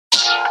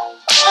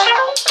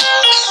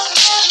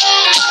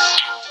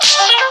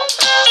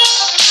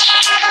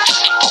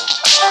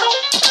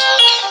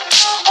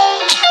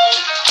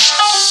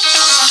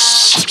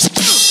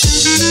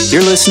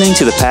You're listening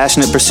to the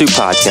Passionate Pursuit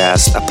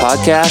Podcast, a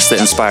podcast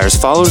that inspires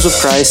followers of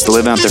Christ to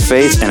live out their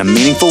faith in a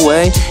meaningful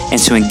way and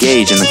to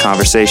engage in the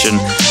conversation.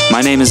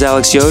 My name is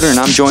Alex Yoder, and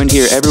I'm joined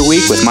here every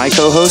week with my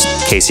co-host,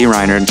 Casey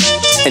Reinard.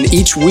 And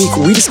each week,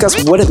 we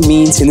discuss what it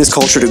means in this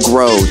culture to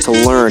grow, to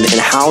learn, and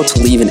how to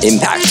leave an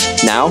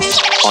impact. Now,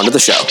 on to the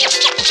show.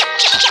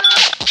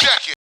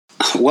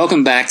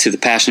 Welcome back to the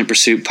Passionate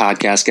Pursuit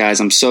Podcast, guys.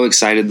 I'm so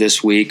excited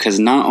this week because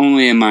not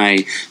only am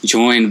I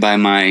joined by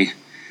my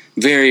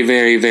very,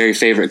 very, very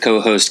favorite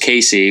co-host,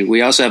 Casey,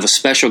 we also have a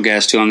special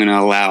guest who I'm going to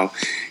allow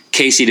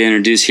Casey to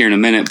introduce here in a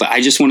minute. But I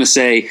just want to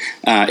say,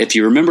 if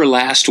you remember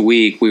last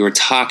week, we were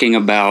talking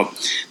about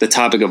the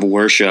topic of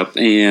worship,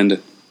 and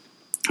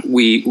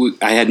I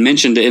had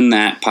mentioned in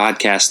that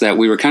podcast that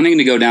we were kind of going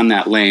to go down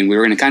that lane. We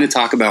were going to kind of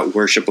talk about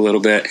worship a little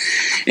bit,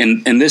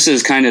 and this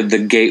is kind of the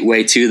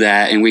gateway to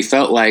that. And we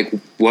felt like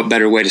what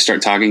better way to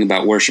start talking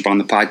about worship on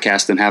the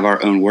podcast than have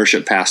our own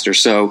worship pastor.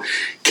 So,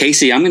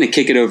 Casey, I'm going to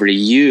kick it over to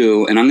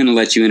you, and I'm going to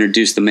let you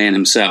introduce the man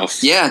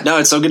himself. Yeah, no,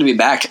 it's so good to be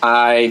back.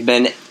 I've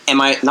been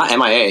not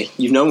MIA.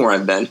 You've known where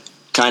I've been,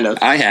 kind of.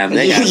 I have.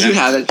 They haven't. You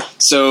haven't.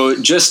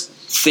 So just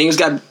things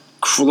got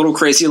a little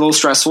crazy, a little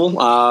stressful,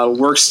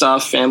 work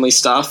stuff, family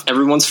stuff.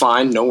 Everyone's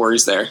fine. No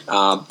worries there.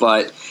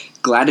 But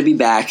glad to be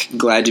back.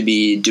 Glad to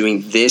be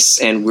doing this.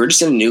 And we're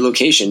just in a new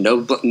location.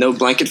 No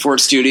Blanket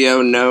Fort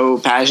studio, no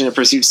Passionate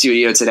Pursuit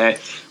studio today.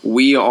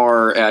 We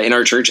are in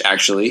our church,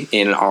 actually,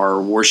 in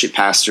our worship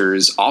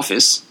pastor's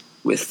office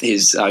with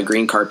his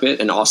green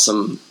carpet and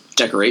awesome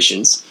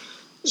decorations.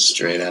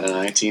 Straight out of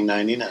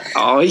 1999.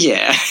 Oh,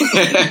 yeah.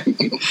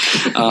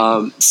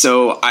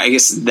 So I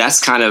guess that's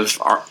kind of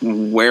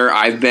where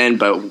I've been,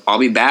 but I'll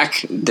be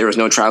back. There was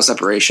no trial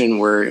separation.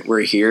 We're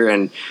here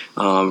and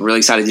really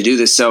excited to do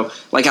this. So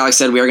like Alex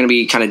said, we are going to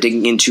be kind of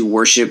digging into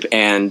worship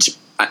and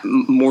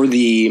more do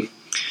you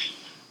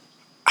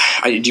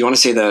want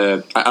to say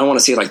I don't want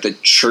to say like the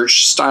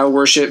church style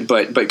worship,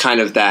 but kind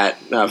of that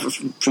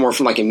more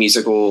from like a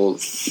musical,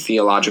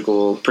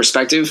 theological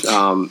perspective,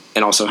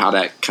 and also how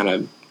that kind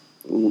of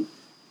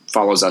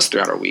follows us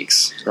throughout our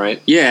weeks,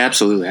 right? Yeah,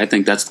 absolutely. I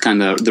think that's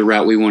kind of the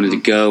route we wanted to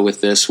go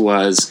with this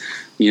was,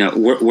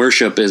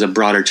 worship is a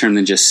broader term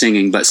than just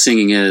singing, but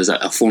singing is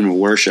a form of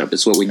worship.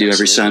 It's what we do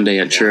every Sunday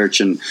at church.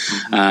 And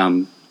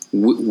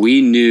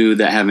we knew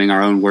that having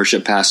our own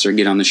worship pastor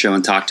get on the show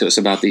and talk to us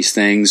about these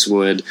things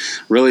would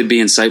really be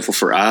insightful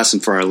for us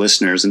and for our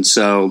listeners. And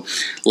so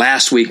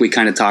last week we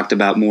kind of talked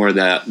about more of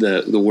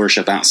the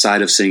worship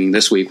outside of singing.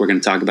 This week we're going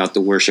to talk about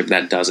the worship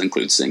that does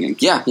include singing.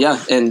 Yeah.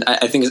 And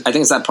I think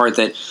it's that part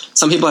that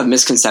some people have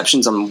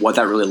misconceptions on what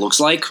that really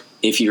looks like.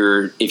 If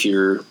you're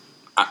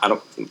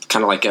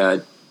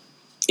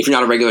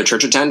not a regular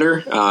church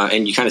attender,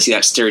 and you kind of see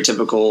that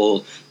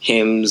stereotypical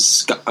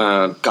hymns,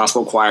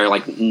 gospel choir,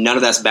 like none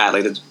of that's bad.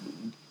 Like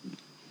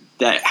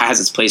that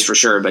has its place for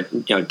sure,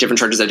 but different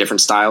churches have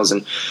different styles,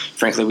 and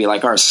frankly, we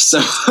like ours.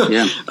 So,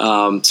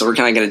 so we're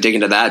kind of going to dig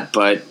into that.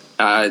 But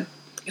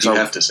you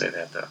have to say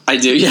that, though. I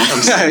do, yeah,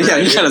 yeah.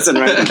 You kind of said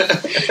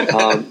it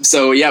right.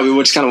 So we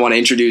just kind of want to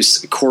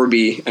introduce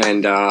Corby,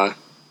 and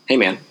hey,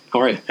 man,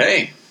 how are you?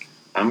 Hey.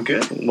 I'm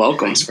good.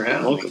 Welcome. Thanks for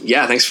having me.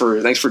 Yeah, thanks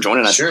for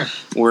joining us. Sure.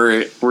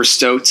 We're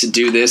stoked to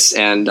do this,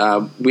 and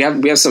we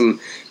have some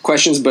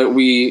questions, but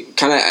we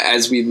kind of,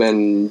 as we've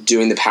been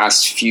doing the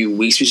past few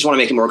weeks, we just want to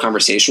make it more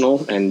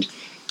conversational and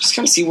just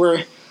kind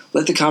of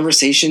let the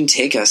conversation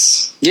take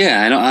us.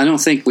 Yeah, I don't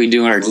think we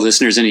do our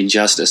listeners any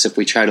justice if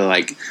we try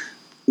to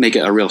make it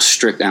a real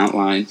strict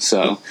outline.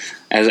 So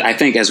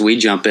as we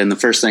jump in, the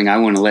first thing I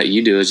want to let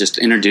you do is just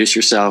introduce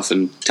yourself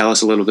and tell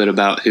us a little bit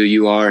about who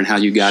you are and how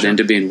you got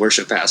into being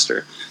worship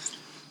pastor.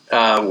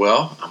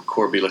 Well, I'm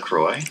Corby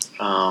Lacroix.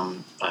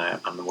 I'm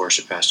the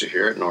worship pastor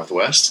here at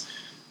Northwest.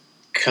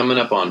 Coming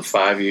up on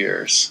 5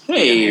 years.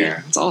 Hey,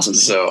 that's awesome.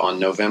 So on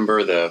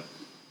November the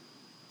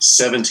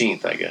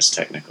 17th, I guess,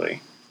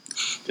 technically,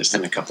 just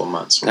in a couple of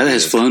months. That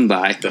has flown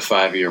by. The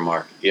 5-year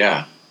mark.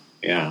 Yeah.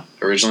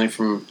 Originally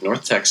from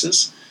North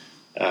Texas.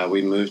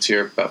 We moved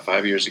here about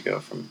 5 years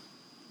ago from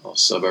a little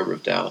suburb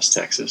of Dallas,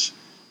 Texas.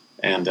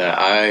 And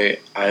I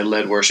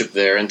led worship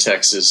there in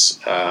Texas.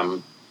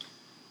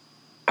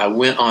 I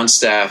went on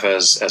staff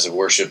as a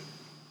worship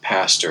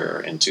pastor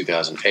in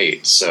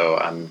 2008. So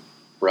I'm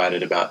right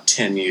at about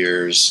 10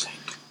 years.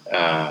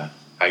 I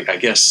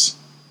guess,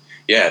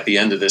 at the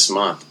end of this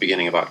month,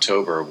 beginning of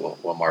October,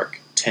 we'll mark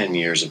 10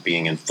 years of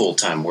being in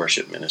full-time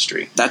worship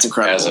ministry. That's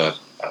incredible. As a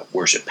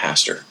worship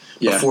pastor.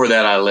 Yeah. Before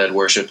that, I led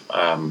worship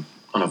on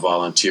a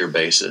volunteer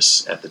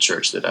basis at the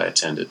church that I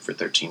attended for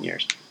 13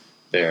 years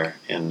there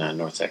in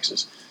North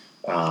Texas.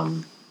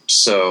 I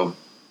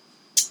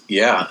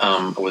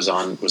was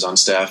on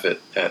staff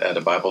at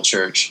a Bible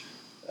church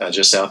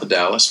just south of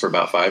Dallas for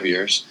about 5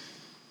 years.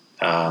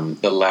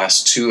 The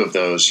last 2 of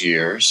those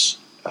years,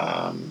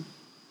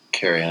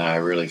 Carrie and I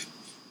really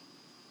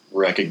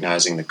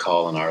recognizing the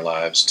call in our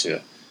lives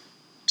to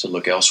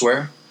look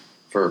elsewhere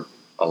for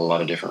a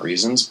lot of different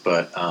reasons,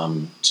 but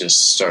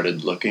just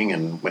started looking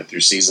and went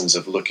through seasons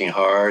of looking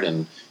hard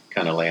and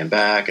kind of laying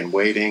back and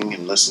waiting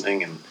and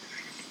listening. And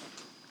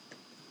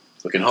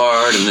looking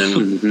hard and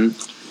then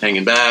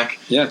hanging back.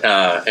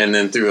 Yeah. And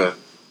then through a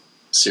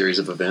series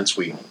of events,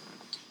 we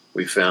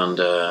found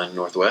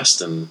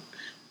Northwest and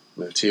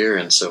moved here,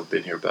 and so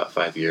been here about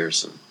 5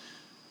 years.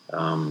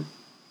 And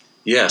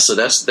so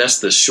that's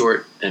the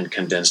short and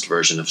condensed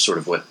version of sort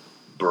of what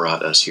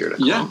brought us here to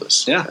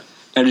Columbus. Yeah.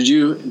 Now, did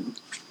you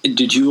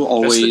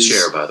always? That's the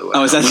chair, by the way.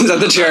 Oh, is that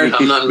the chair?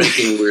 I'm not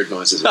making weird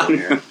noises around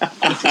here.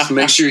 Just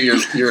make sure your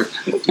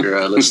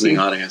listening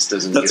audience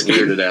doesn't get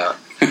weirded out.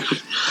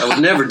 I would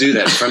never do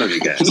that in front of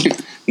you guys.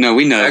 No,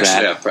 we know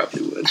Actually, that. I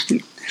probably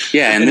would.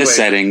 Yeah, in this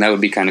setting, that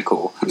would be kind of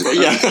cool.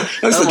 Yeah,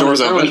 that's the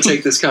doors open. I want to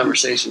take this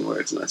conversation where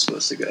it's not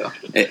supposed to go.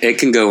 It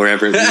can go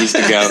wherever it needs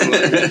to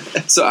go.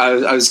 So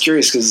I was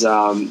curious because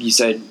you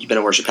said you've been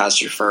a worship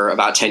pastor for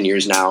about 10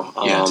 years now.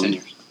 10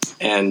 years.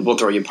 And we'll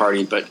throw you a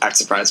party, but act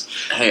surprised.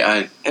 Hey,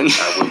 I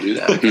will do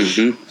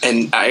that.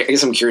 And I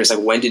guess I'm curious,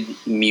 like, when did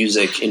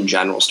music in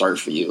general start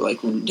for you?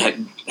 Like,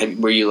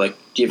 were you like,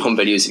 do you have home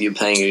videos of you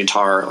playing a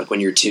guitar, like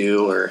when you're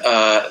 2? Or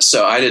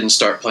so I didn't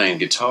start playing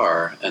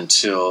guitar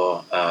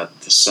until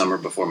the summer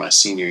before my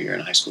senior year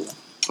in high school.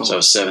 Oh. So I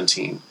was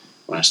 17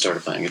 when I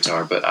started playing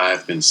guitar, but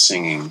I've been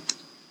singing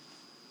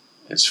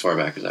as far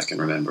back as I can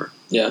remember.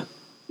 Yeah.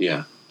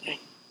 Yeah.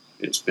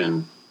 It's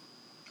been,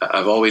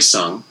 I've always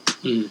sung.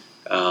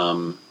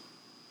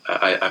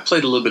 I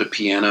played a little bit of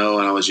piano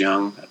when I was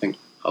young. I think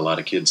a lot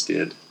of kids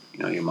did. You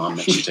know, your mom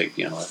makes you take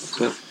piano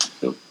lessons.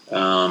 Yep.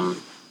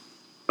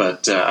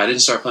 But I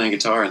didn't start playing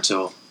guitar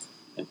until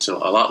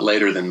a lot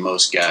later than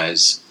most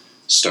guys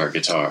start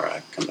guitar.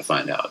 I come to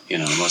find out, you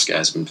know, most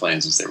guys have been playing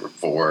since they were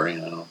 4.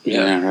 You know.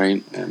 Yeah,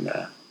 right. And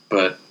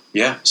but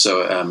yeah,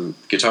 so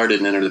guitar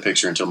didn't enter the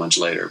picture until much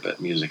later. But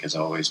music has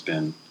always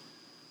been.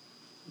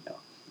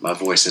 My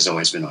voice has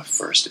always been my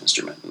first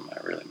instrument and my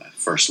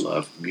first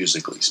love,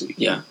 musically speaking.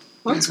 Yeah,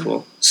 well, that's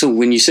cool. So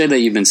when you say that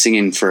you've been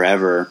singing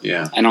forever,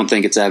 yeah, I don't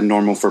think it's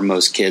abnormal for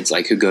most kids,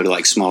 like who go to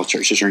like small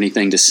churches or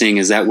anything, to sing.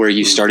 Is that where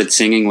you started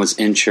singing? Was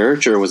in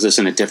church, or was this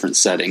in a different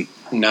setting?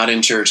 Not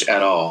in church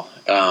at all.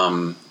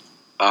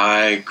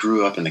 I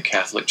grew up in the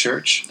Catholic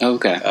Church.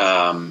 Okay.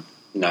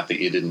 Not that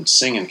you didn't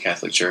sing in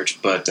Catholic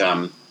Church, but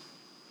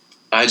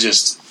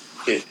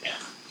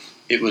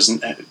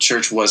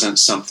church wasn't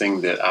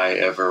something that I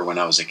ever, when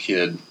I was a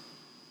kid,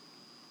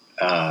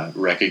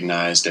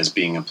 recognized as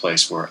being a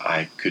place where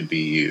I could be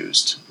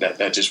used.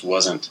 That just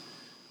wasn't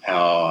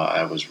how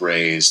I was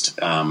raised.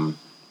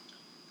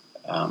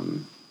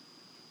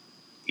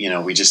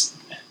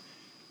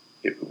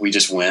 We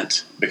just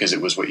went because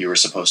it was what you were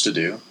supposed to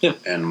do. Yeah.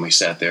 And we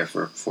sat there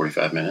for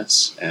 45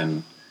 minutes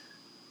and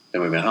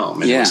then we went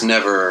home. And yeah.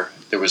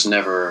 there was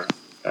never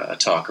a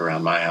talk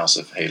around my house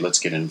of, hey, let's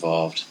get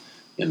involved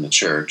in the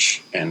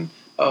church, and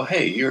oh,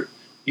 hey, you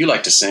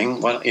like to sing?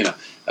 Well,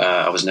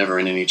 I was never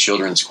in any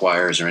children's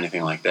choirs or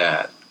anything like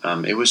that.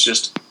 It was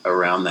just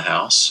around the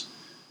house.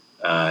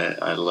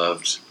 I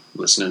loved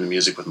listening to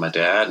music with my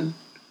dad, and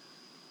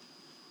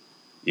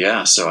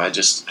so I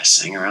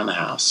sang around the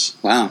house.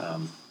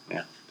 Wow.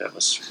 That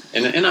was,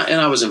 and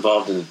I was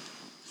involved in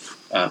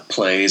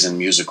plays and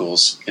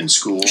musicals in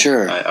school.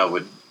 Sure. I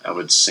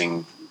would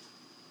sing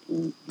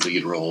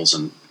lead roles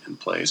in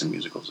plays and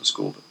musicals at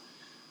school,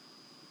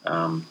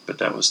 but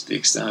that was the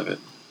extent of it.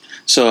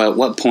 So at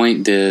what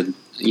point did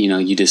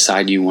you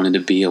decide you wanted to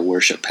be a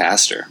worship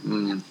pastor?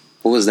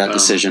 What was that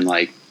decision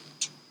like?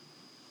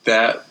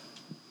 That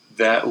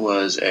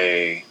was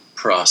a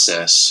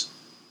process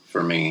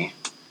for me.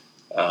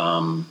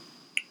 Well,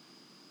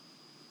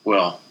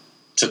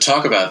 to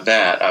talk about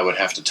that, I would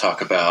have to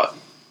talk about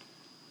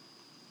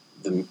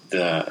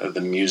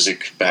the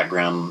music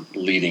background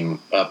leading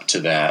up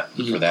to that,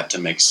 for that to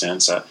make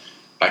sense.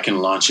 I can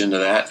launch into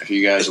that if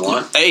you guys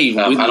want. Hey,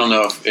 I don't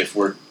know if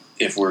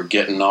we're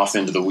getting off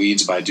into the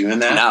weeds by doing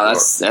that. No,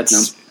 that's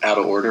out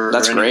of order.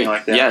 That's or great.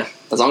 Like that. Yeah,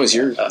 as long as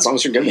you're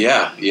good.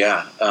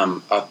 Yeah.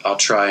 I'll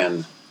try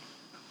and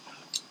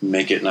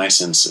make it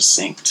nice and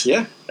succinct.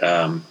 Yeah.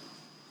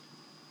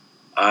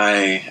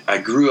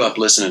 I grew up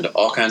listening to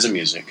all kinds of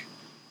music.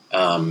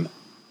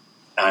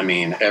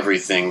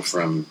 Everything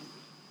from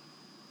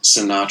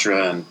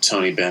Sinatra and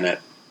Tony Bennett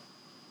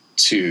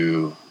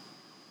to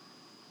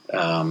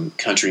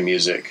country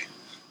music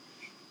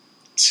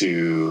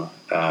to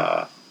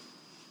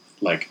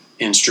like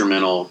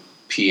instrumental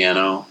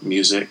piano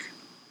music.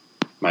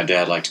 My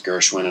dad liked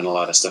Gershwin and a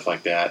lot of stuff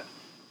like that.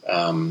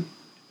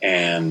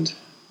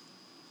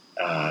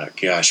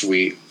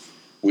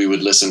 We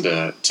would listen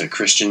to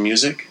Christian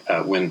music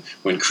when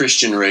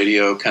Christian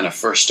radio kind of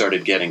first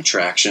started getting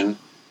traction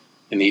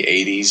in the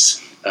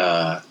 80s,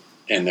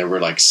 and there were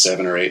like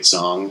 7 or 8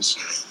 songs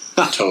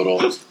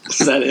total. Is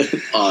that it?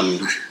 On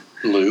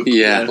loop?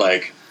 Yeah.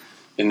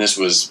 And this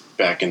was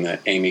back in the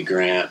Amy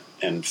Grant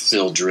and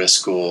Phil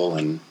Driscoll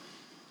and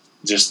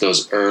just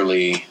those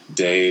early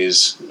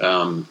days.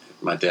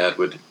 My dad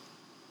would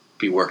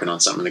be working on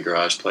something in the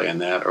garage playing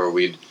that, or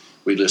we'd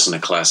listen to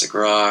classic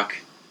rock.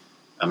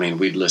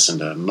 We'd listen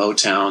to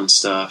Motown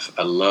stuff.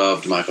 I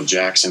loved Michael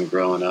Jackson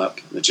growing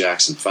up, the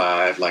Jackson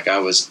 5. I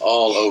was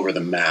all over the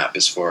map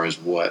as far as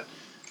what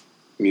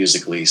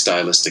musically,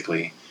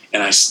 stylistically,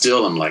 and I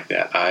still am like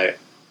that.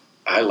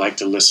 I like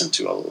to listen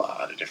to a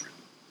lot of different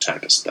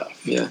type of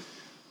stuff. Yeah.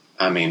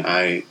 I mean,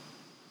 I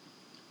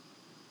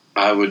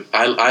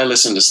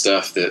listen to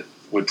stuff that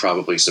would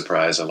probably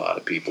surprise a lot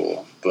of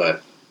people,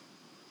 but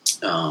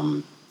as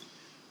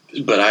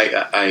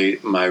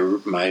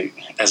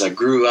I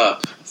grew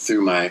up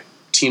through my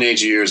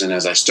teenage years and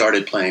as I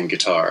started playing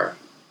guitar,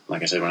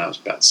 like I said, when I was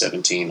about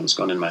 17, I was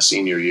going in my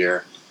senior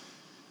year.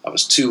 I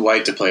was too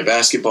white to play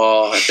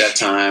basketball at that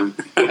time.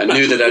 I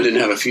knew that I didn't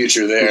have a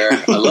future there.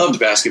 I loved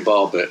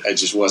basketball, but it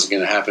just wasn't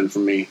going to happen for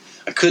me.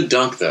 I could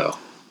dunk, though.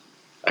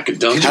 I could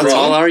dunk. How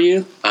tall are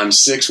you? I'm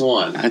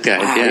 6'1". Okay.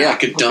 Wow. Yeah, I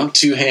could dunk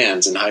two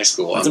hands in high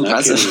school. That's I'm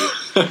not impressive.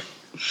 kidding.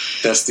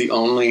 That's the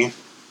only...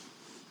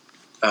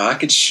 I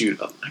could shoot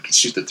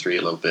the three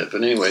a little bit.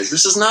 But anyways,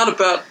 this is not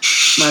about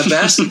my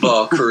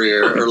basketball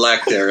career or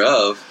lack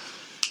thereof.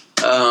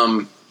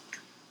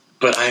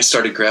 But I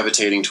started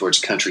gravitating towards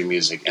country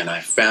music, and I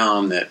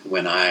found that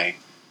when I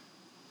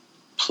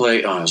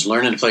was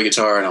learning to play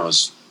guitar, and I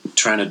was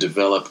trying to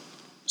develop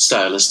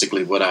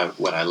stylistically what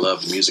I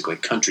loved musically,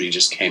 country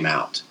just came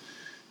out.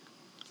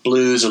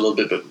 Blues a little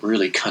bit, but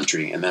really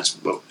country, and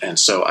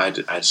so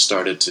I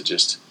started to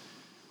just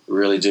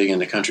really dig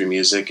into country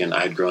music, and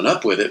I'd grown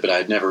up with it, but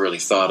I'd never really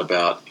thought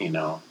about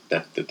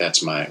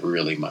that's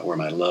where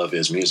my love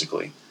is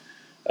musically.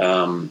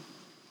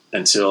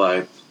 Until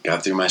I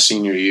got through my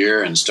senior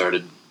year and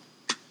started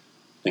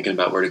thinking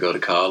about where to go to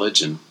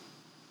college, and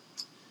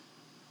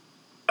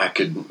I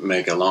could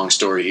make a long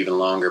story even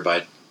longer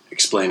by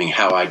explaining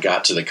how I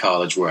got to the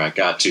college where I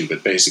got to.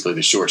 But basically,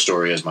 the short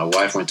story is my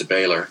wife went to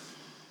Baylor.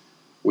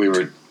 We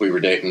were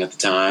dating at the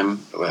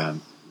time.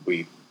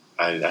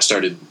 I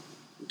started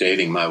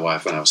dating my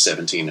wife when I was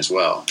 17 as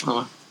well.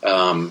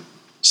 Uh-huh.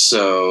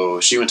 So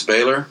she went to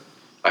Baylor.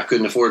 I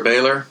couldn't afford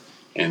Baylor.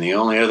 And the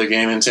only other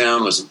game in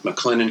town was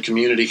McLennan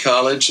Community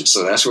College,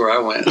 so that's where I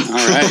went. All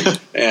right.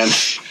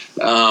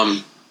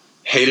 And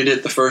hated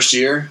it the first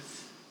year.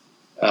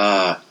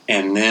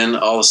 And then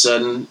all of a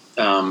sudden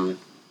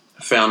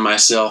found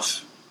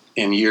myself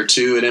in year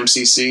 2 at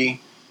MCC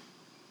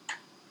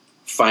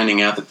finding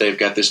out that they've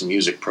got this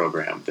music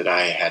program that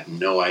I had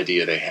no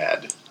idea they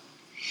had.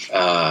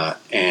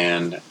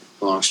 And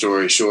long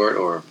story short,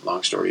 or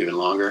long story even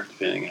longer,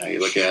 depending on how you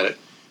look at it,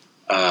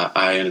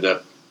 I ended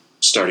up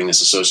starting this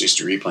associate's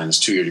degree plan, this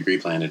 2-year degree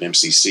plan at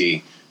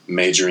MCC,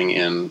 majoring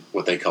in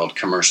what they called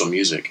commercial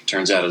music.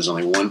 Turns out there's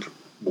only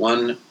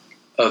one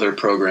other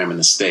program in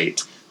the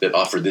state that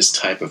offered this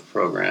type of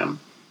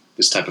program,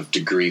 this type of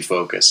degree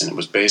focus. And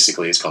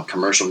it's called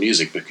commercial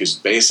music, because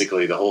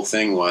basically the whole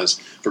thing was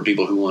for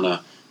people who want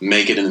to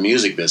make it in the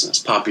music business,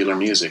 popular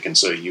music. And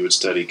so you would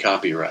study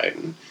copyright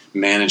and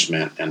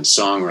management and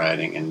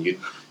songwriting, and you'd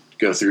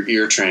go through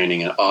ear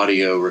training and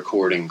audio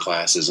recording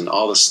classes and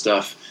all this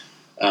stuff,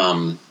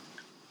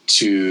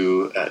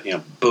 to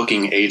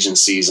booking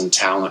agencies and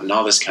talent and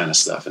all this kind of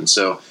stuff. And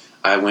so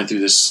I went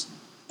through this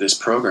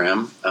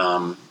program,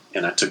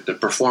 and I took the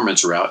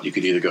performance route. You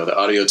could either go the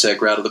audio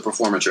tech route or the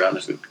performance route. And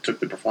I took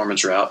the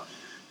performance route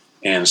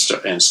and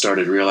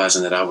started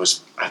realizing that I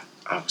was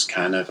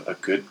kind of a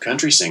good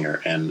country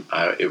singer, and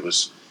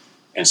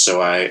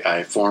so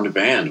I formed a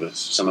band with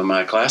some of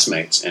my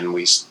classmates, and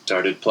we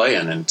started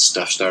playing, and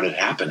stuff started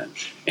happening,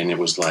 and it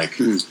was like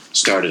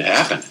started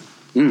happening.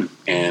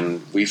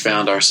 And we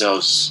found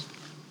ourselves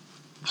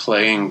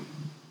playing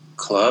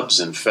clubs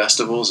and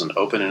festivals and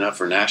opening up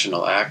for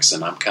national acts,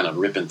 and I'm kind of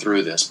ripping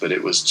through this, but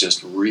it was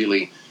just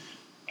really,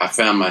 I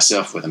found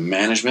myself with a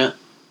management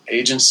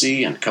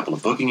agency and a couple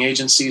of booking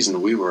agencies,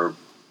 and we were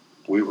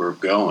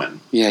going.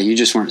 Yeah, you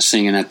just weren't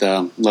singing at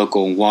the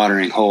local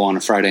watering hole on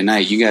a Friday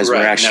night. You guys were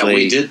actually... Now,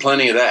 we did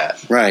plenty of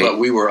that. Right. But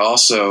we were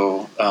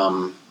also...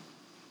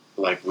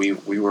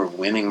 we were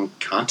winning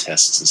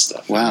contests and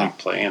stuff. Wow. And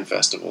playing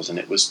festivals, and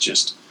it was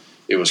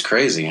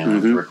crazy.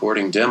 And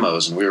recording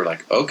demos, and we were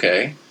like,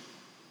 okay.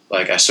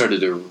 Like, I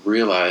started to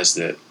realize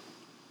that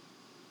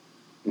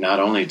not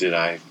only did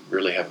I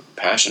really have a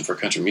passion for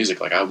country music,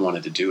 like I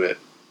wanted to do it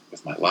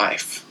with my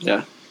life.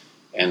 Yeah.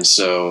 And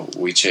so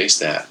we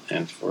chased that.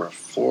 And for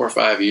 4 or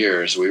 5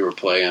 years, we were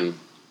playing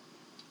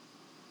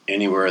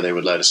anywhere they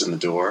would let us in the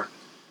door.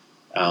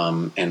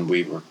 And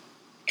we were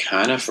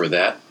kind of, for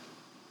that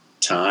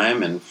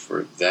time and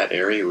for that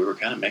area, we were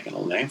kind of making a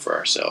little name for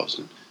ourselves.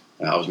 And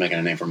I was making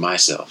a name for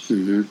myself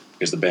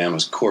because the band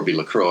was Corby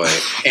Lacroix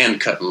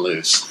and Cutting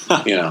Loose.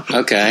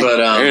 Okay, but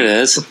there it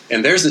is.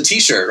 And there's the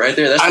T-shirt right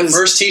there. That's the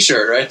first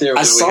T-shirt right there.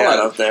 I saw that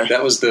up there.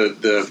 That was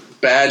the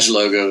badge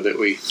logo that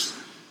we.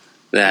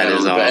 That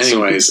is awesome.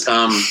 But anyways,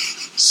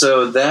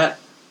 so that,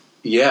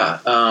 yeah.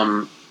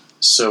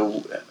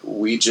 So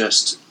we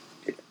just,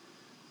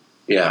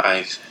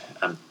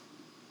 I'm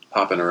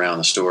popping around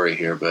the story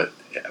here, but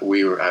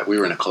we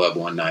were in a club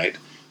one night,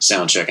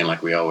 sound checking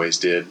like we always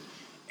did,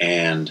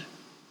 and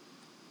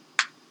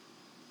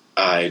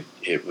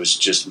it was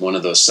just one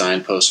of those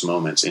signpost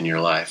moments in your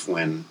life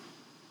when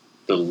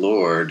the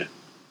Lord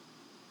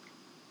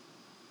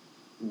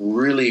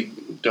really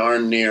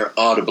darn near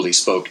audibly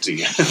spoke to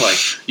you.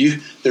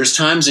 There's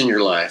times in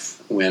your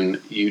life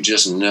when you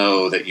just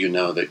know that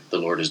the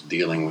Lord is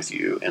dealing with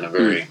you in a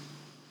very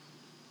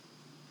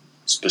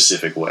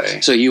specific way.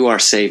 So you are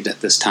saved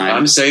at this time?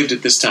 I'm saved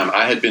at this time.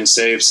 I had been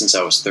saved since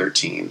I was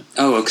 13.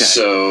 Oh, okay.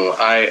 So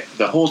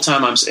the whole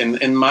time I'm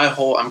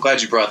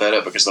glad you brought that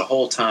up, because the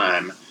whole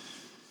time,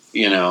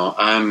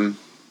 I'm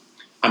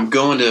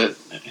going to,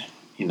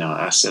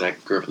 I said I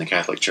grew up in the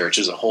Catholic Church.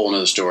 There's a whole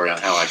other story on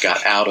how I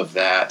got out of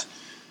that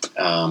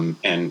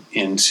and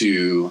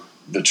into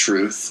the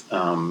truth.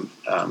 I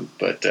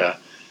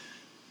got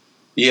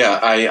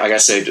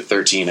saved at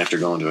 13 after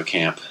going to a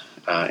camp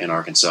in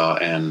Arkansas,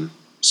 and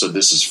so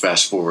this is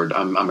fast forward.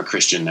 I'm a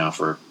Christian now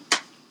for,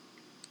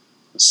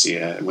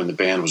 when the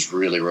band was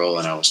really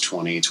rolling, I was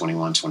 20,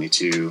 21,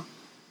 22.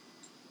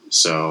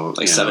 So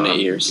 7, 8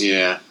 years.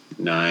 Yeah,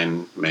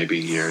 9 maybe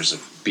years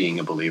of being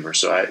a believer.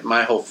 So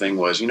my whole thing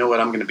was, you know what,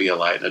 I'm going to be a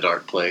light in a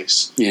dark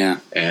place. Yeah.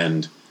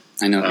 And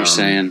I know what you're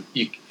saying.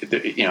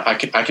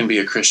 I can be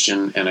a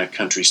Christian and a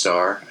country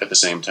star at the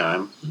same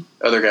time.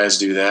 Other guys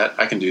do that.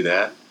 I can do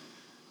that.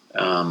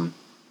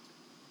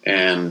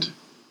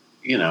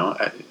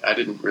 I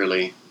didn't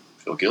really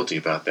feel guilty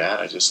about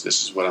that. This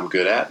is what I'm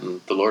good at, and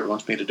the Lord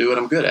wants me to do what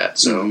I'm good at.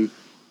 So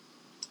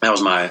that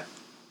was my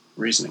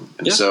reasoning.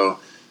 And so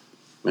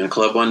I'm in a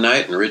club one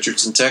night in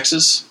Richardson,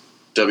 Texas,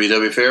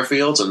 W.W.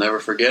 Fairfield's. I'll never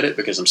forget it,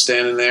 because I'm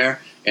standing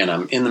there and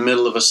I'm in the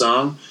middle of a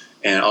song,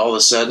 and all of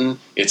a sudden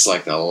it's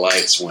like the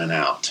lights went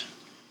out,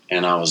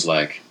 and I was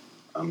like,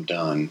 I'm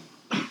done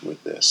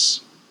with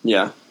this.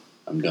 Yeah.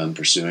 I'm done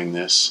pursuing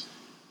this.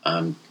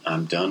 I'm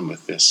done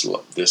with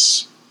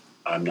this.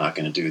 I'm not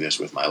going to do this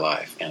with my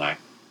life.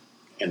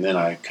 And then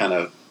I kind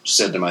of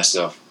said to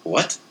myself,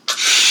 what?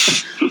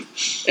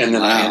 And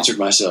then I answered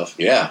myself,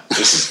 yeah,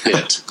 this is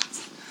it.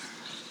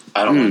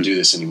 I don't want to do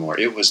this anymore.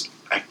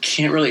 I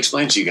can't really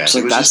explain to you guys.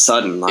 It was that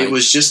sudden. It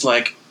was just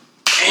like,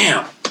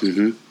 bam.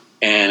 Mm-hmm.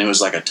 And it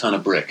was like a ton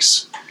of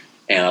bricks.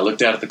 And I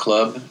looked out at the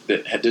club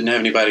that didn't have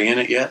anybody in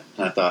it yet,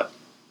 and I thought,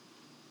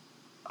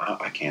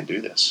 I can't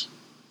do this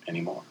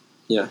anymore.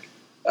 Yeah.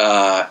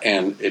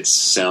 And it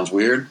sounds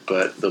weird,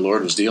 but the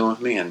Lord was dealing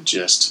with me and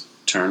just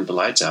turned the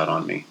lights out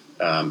on me.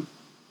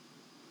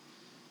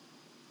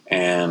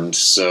 And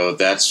so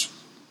that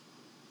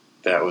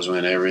was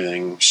when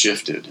everything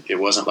shifted. It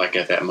wasn't like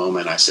at that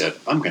moment I said,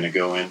 I'm going to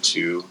go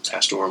into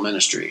pastoral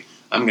ministry.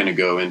 I'm going to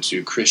go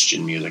into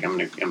Christian music. I'm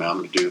going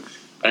to do.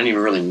 I didn't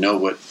even really know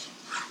what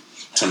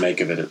to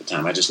make of it at the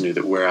time. I just knew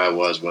that where I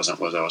wasn't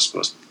where I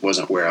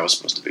was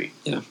supposed to be.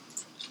 Yeah.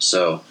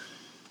 So,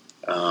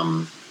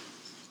 at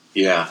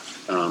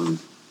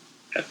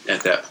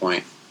that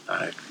point,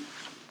 I,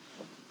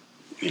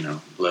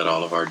 let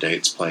all of our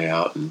dates play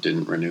out and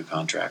didn't renew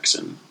contracts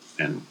and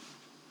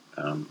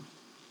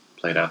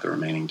played out the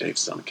remaining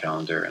dates on the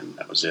calendar, and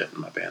that was it. And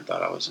my band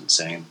thought I was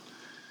insane.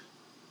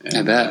 And,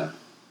 I bet.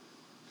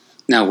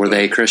 Now, were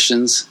they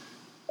Christians?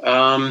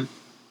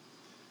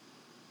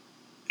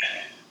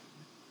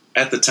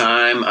 At the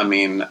time,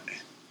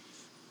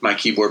 my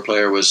keyboard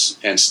player was,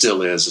 and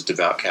still is, a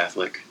devout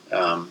Catholic.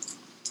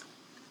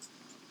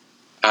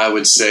 I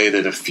would say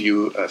that a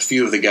few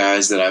of the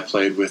guys that I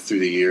played with through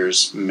the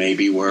years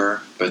maybe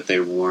were, but they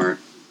weren't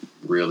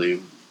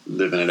really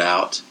living it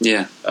out.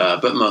 Yeah.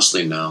 But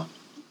mostly no.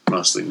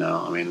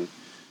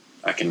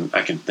 I can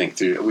think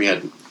through. We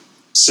had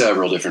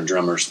several different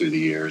drummers through the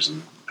years,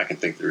 and I can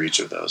think through each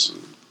of those.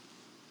 And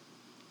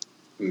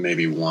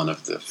maybe one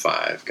of the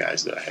 5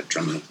 guys that I had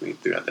drumming with me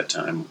throughout that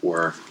time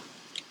were,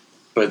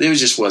 but it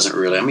just wasn't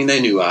really.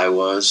 They knew I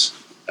was,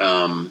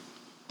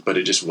 but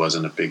it just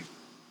wasn't a big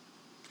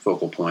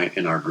focal point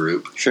in our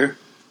group. Sure.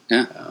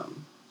 Yeah.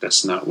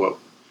 That's not what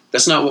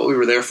we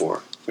were there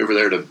for. We were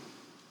there to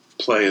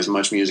play as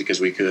much music as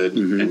we could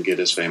and get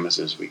as famous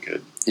as we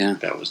could. Yeah.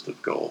 That was the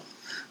goal.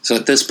 So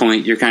at this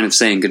point, you're kind of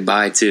saying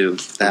goodbye to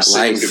that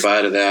life.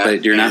 Goodbye to that.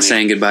 But you're not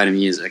saying goodbye to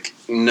music.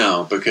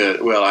 No, because,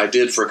 I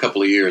did for a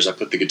couple of years. I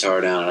put the guitar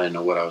down and I didn't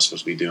know what I was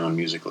supposed to be doing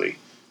musically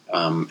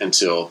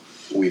until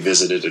we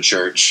visited a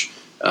church.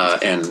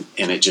 And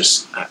it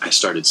just, I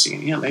started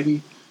seeing,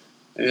 maybe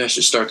I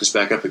should start this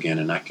back up again,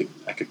 and I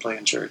could play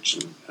in church.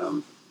 And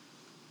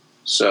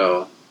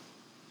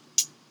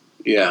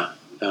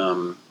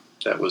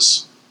that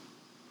was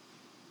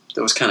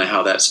kind of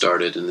how that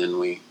started. And then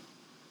we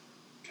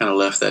kind of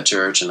left that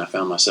church, and I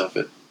found myself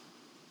at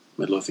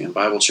Midlothian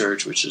Bible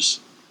Church, which is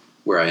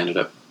where I ended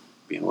up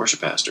being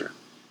worship pastor.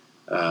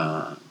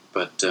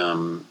 But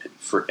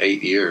for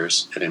 8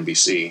 years at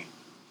NBC,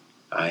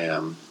 I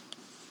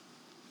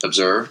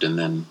observed and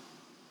then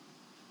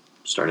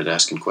started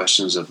asking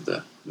questions of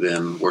the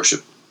then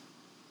worship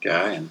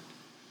guy, and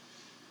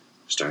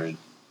started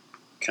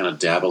kind of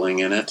dabbling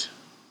in it,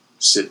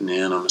 sitting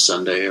in on a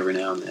Sunday every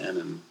now and then,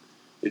 and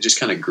it just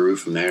kind of grew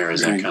from there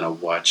as I kind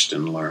of watched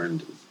and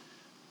learned and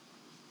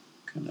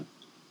kind of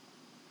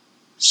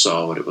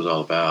saw what it was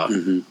all about.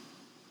 Mm-hmm.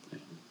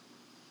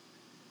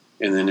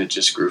 And then it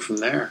just grew from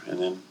there.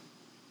 And then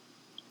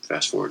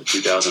fast forward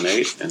to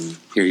 2008, and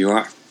here you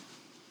are.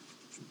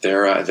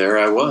 there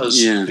I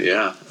was.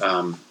 Yeah.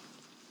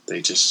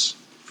 They just,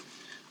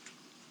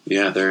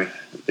 the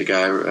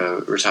guy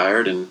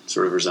retired and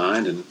sort of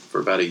resigned, and for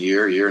about a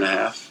year and a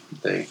half,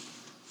 I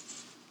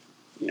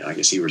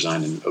guess he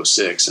resigned in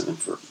 2006, and then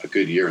for a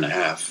good year and a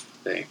half,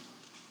 they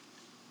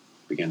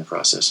began the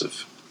process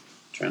of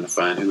trying to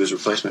find who his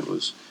replacement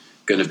was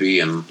going to be.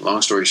 And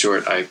long story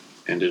short, I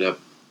ended up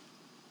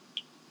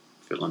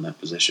filling that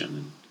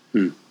position,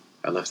 and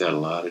I left out a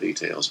lot of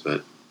details,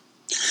 but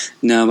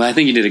I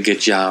think you did a good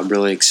job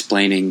really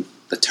explaining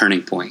the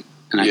turning point.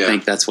 And I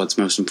think that's what's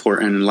most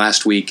important. And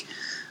last week,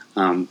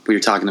 we were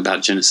talking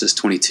about Genesis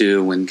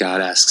 22 when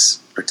God asks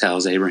or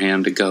tells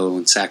Abraham to go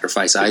and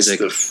sacrifice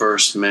Isaac. It's the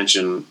first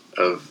mention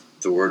of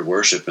the word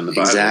worship in the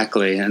Bible.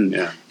 Exactly.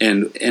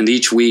 And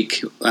each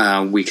week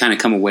we kind of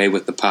come away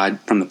with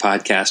from the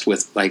podcast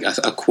with like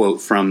a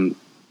quote from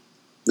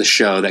the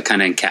show that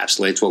kind of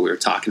encapsulates what we were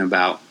talking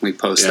about. We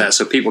post that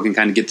so people can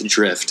kind of get the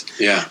drift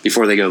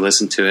before they go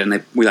listen to it.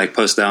 And we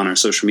post that on our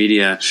social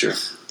media. Sure.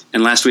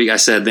 And last week I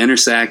said the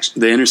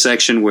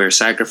intersection where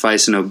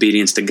sacrifice and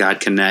obedience to God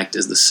connect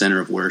is the center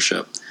of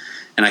worship.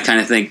 And I kind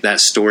of think that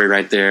story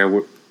right there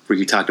where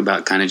you talked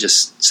about kind of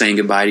just saying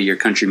goodbye to your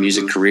country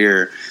music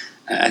career,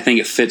 I think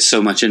it fits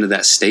so much into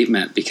that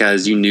statement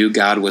because you knew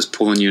God was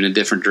pulling you in a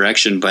different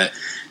direction. But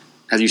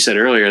as you said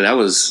earlier,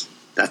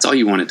 that's all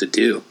you wanted to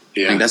do.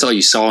 Yeah. I think that's all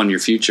you saw in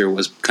your future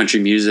was country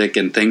music,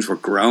 and things were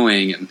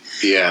growing. And,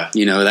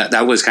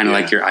 that was kind of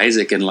like your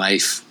Isaac in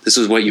life. This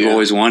was what you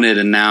always wanted.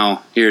 And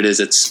now here it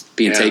is. It's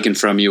being taken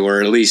from you, or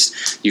at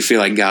least you feel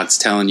like God's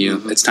telling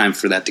you it's time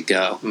for that to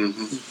go.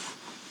 Mm-hmm.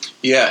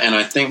 Yeah. And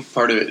I think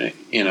part of it,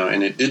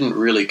 and it didn't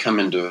really come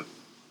into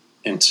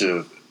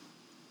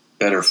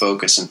better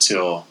focus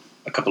until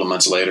a couple of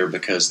months later,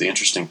 because the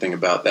interesting thing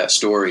about that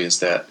story is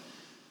that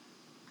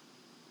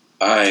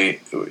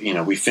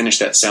we finished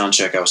that sound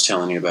check I was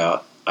telling you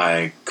about.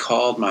 I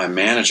called my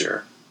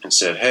manager and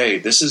said, "Hey,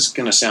 this is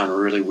going to sound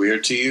really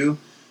weird to you,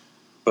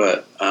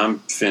 but I'm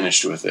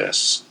finished with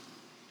this."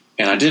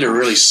 And I did a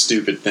really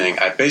stupid thing.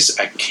 I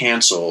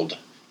canceled.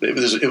 It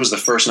was the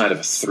first night of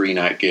a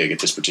 3-night gig at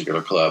this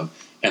particular club,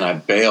 and I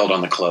bailed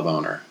on the club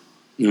owner.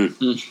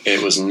 Mm-hmm.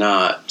 It was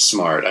not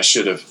smart. I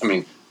should have.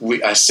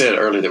 I said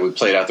earlier that we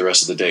played out the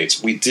rest of the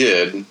dates. We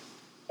did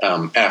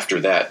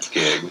after that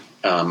gig.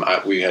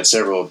 We had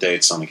several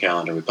dates on the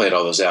calendar. We played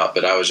all those out,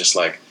 but I was just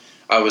like,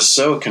 I was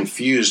so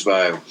confused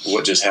by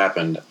what just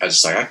happened. I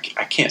was just like,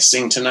 I can't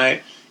sing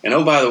tonight. And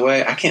oh, by the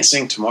way, I can't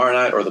sing tomorrow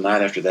night or the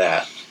night after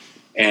that.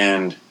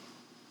 And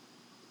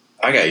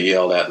I got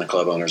yelled at in the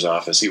club owner's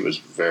office. He was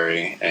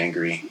very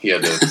angry. He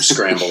had to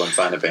scramble and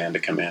find a band to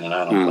come in, and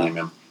I don't blame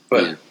him.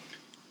 But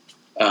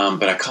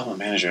I called my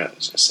manager. I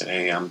said,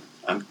 "Hey, I'm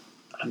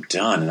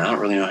done, and I don't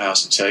really know how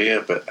else to tell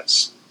you, but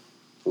the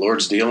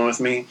Lord's dealing with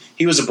me."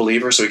 He was a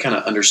believer, so he kind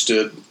of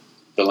understood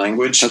the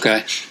language.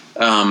 Okay.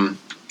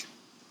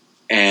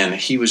 And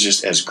he was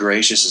just as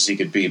gracious as he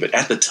could be. But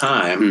at the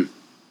time,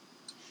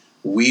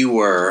 we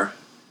were,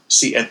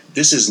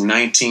 this is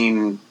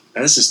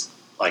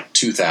like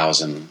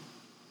 2000.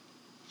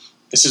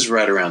 This is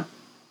right around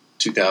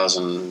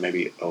 2000,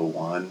 maybe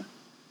 01.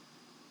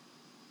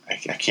 I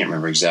can't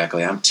remember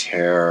exactly. I'm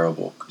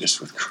terrible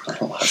just with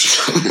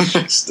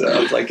chronological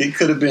stuff. Like it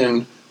could have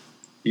been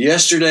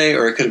yesterday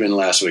or it could have been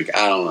last week.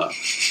 I don't know.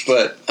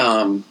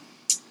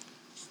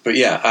 But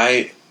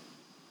yeah,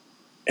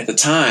 at the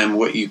time,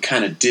 what you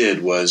kind of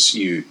did was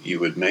you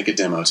would make a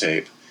demo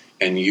tape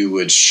and you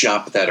would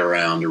shop that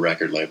around to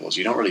record labels.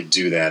 You don't really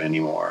do that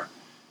anymore.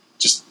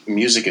 Just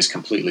music is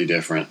completely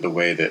different. The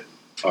way that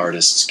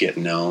artists get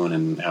known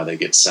and how they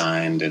get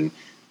signed, and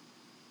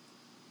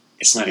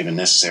it's not even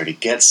necessary to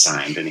get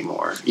signed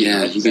anymore.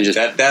 Yeah, you can just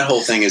that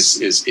whole thing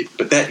is.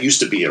 But that used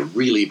to be a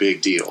really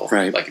big deal.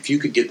 Right. Like if you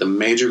could get the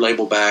major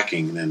label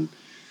backing, then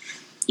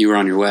you were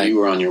on your way.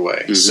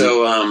 Mm-hmm.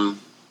 So,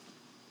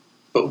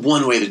 but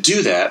one way to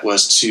do that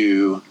was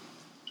to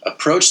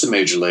approach the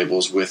major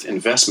labels with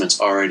investments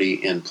already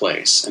in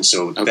place, and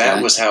so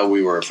that was how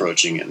we were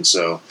approaching it. And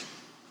so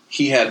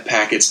he had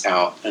packets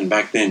out, and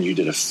back then you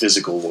did a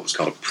physical, what was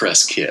called a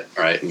press kit,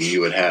 right? And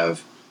you would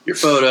have your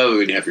photo,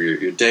 you'd have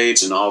your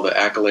dates and all the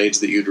accolades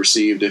that you'd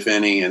received, if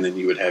any, and then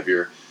you would have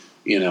your,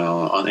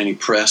 on any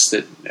press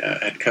that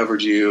had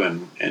covered you,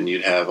 and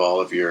you'd have all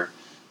of your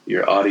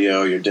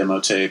audio, your demo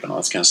tape, and all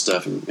this kind of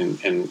stuff.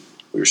 And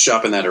we were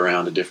shopping that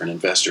around to different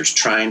investors,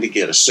 trying to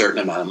get a certain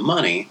amount of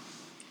money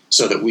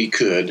so that we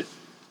could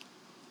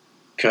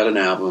cut an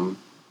album,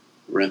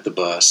 rent the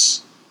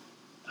bus,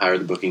 hire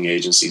the booking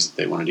agencies that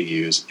they wanted to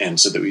use, and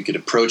so that we could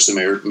approach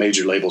the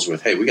major labels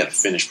with, "Hey, we got a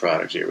finished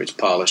product here. It's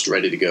polished,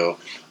 ready to go.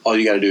 All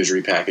you got to do is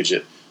repackage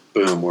it.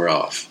 Boom, we're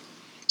off."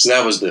 So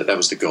that was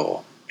the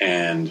goal.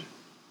 And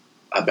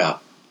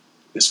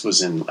this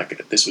was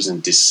in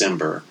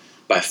December.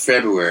 By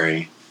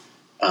February,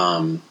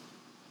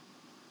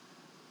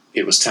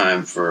 it was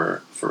time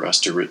for us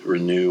to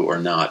renew or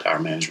not our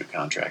management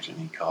contract. And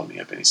he called me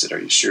up and he said, Are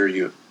you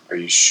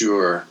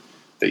sure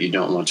that you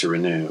don't want to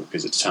renew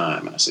because it's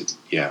time? And I said,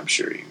 "Yeah, I'm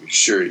sure. You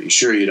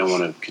sure you don't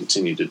want to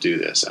continue to do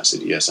this?" I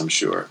said, "Yes, I'm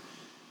sure."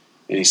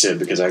 And he said,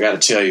 because I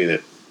got to tell you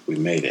that we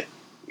made it.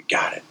 We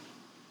got it.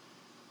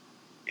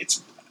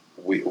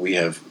 We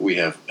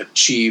have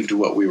achieved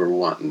what we were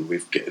wanting.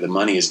 The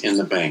money is in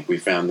the bank. We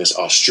found this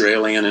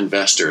Australian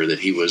investor that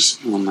he was,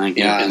 oh my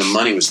gosh, and the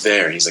money was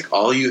there. He's like,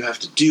 all you have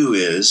to do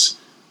is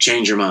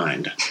change your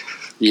mind.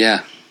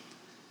 Yeah.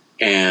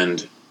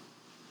 And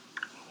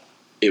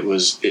I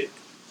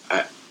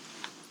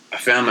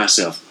found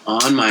myself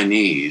on my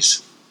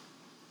knees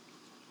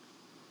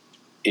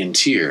in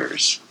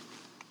tears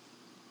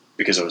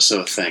because I was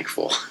so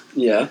thankful.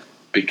 Yeah.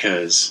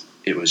 Because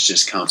it was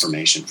just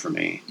confirmation for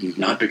me. Mm-hmm.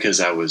 Not because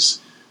I was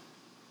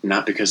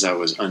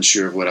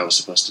unsure of what I was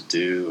supposed to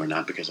do, or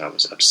not because I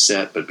was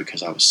upset, but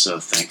because I was so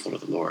thankful to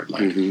the Lord.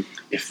 Like,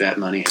 if that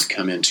money had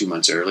come in 2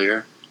 months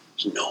earlier,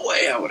 there's no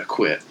way I would have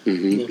quit.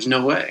 Mm-hmm. There's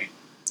no way.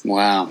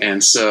 Wow.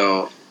 And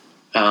so,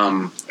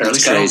 or at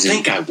least crazy. I don't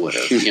think I would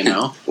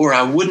have, or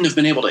I wouldn't have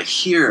been able to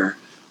hear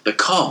the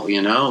call,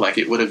 like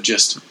it would have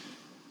just,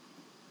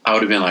 I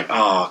would have been like,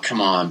 oh,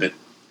 come on, but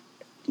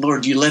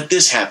Lord, you let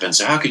this happen,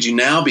 so how could you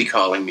now be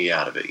calling me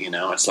out of it?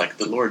 It's like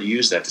the Lord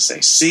used that to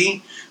say,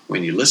 see,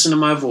 when you listen to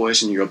my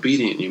voice and you're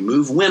obedient and you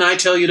move when I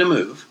tell you to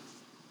move,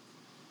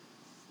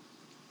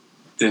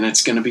 then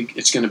it's going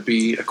to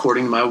be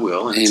according to my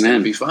will, and it's going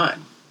to be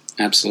fine.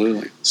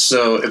 Absolutely.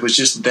 So it was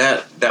just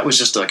that was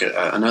just like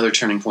another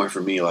turning point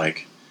for me.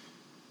 Like,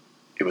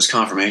 it was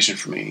confirmation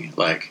for me.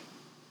 Like,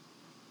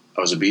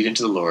 I was obedient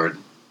to the Lord.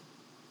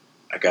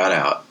 I got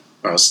out.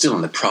 Or I was still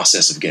in the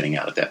process of getting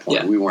out at that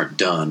point. Yeah. We weren't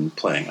done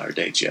playing our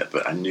dates yet,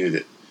 but I knew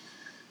that.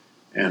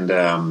 And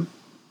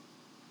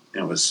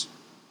it was,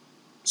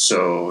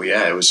 so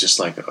yeah, it was just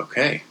like,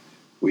 okay,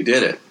 we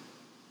did it,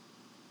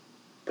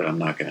 but I'm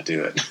not going to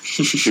do it,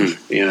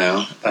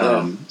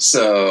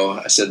 So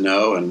I said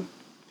no, and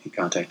he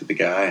contacted the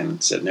guy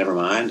and said, never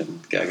mind.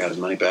 And the guy got his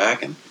money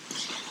back,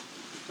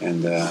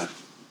 and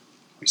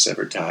we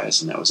severed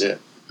ties, and that was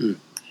it.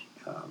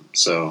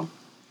 So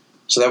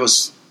that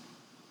was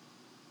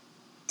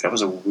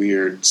a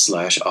weird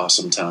 /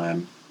 awesome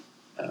time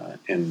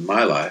in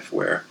my life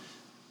where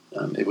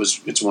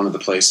it's one of the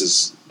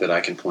places that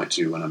I can point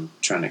to when I'm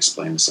trying to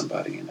explain to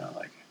somebody,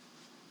 like,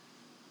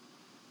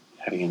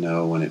 how do you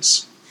know when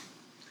it's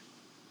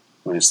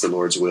the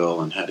Lord's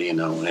will, and how do you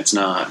know when it's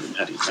not, and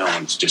how do you know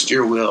when it's just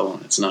your will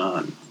and it's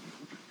not?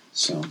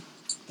 So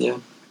yeah.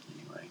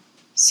 Anyway,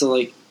 so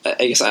like,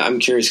 I guess I'm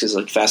curious because,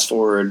 like, fast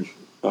forward,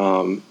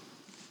 a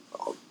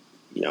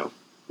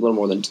little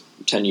more than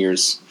 10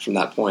 years from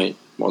that point.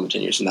 More than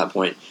 10 years from that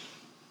point,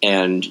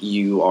 and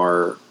you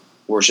are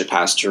worship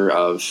pastor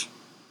of,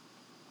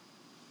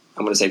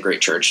 I'm going to say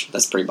great church.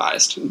 That's pretty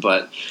biased,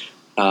 but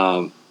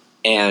and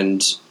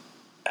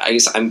I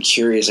guess I'm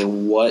curious,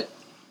 what,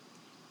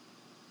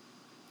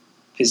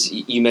 because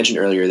you mentioned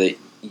earlier that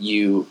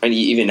you, and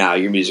even now,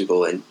 your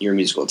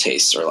musical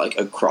tastes are like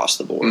across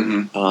the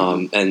board,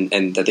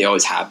 and that they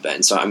always have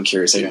been. So I'm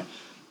curious, like,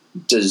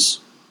 does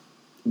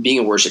being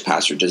a worship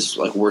pastor, does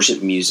like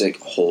worship music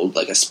hold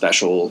like a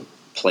special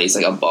place,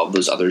 like above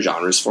those other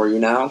genres for you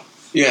now?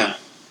 Yeah,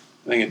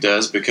 I think it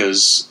does,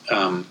 because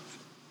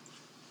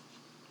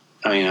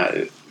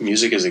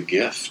music is a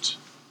gift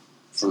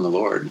from the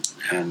Lord,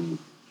 and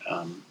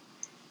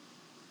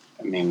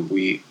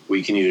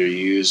we can either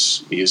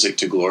use music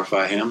to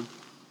glorify Him,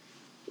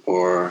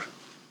 or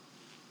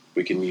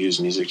we can use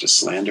music to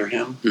slander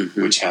Him,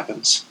 which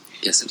happens.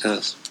 Yes, it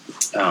does.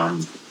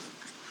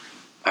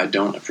 I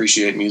don't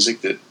appreciate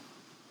music that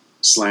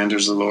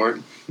slanders the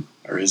Lord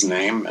or His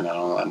name, and I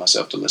don't allow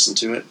myself to listen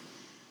to it.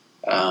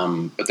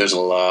 But there's a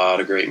lot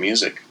of great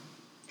music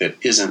that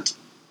isn't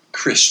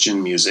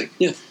Christian music.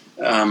 Yeah.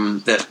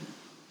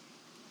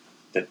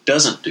 That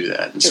doesn't do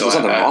that. And there's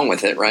nothing wrong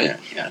with it, right?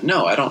 Yeah.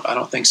 No, I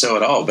don't think so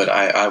at all. But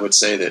I would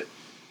say that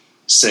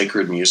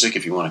sacred music,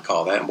 if you want to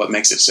call that, and what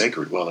makes it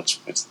sacred? Well, it's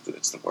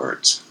the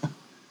words.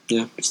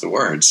 Yeah. It's the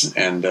words,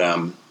 and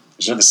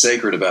there's nothing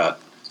sacred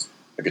about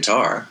a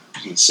guitar.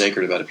 There's nothing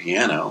sacred about a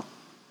piano.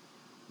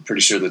 I'm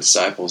pretty sure the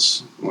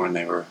disciples, when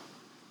they were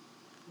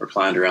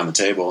reclined around the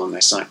table and they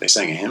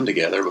sang a hymn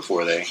together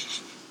before they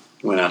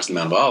went out to the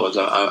Mount of Olives,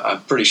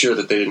 I'm pretty sure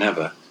that they didn't have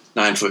a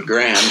 9-foot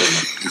grand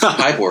and a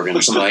pipe organ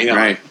or something like that.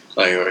 Right.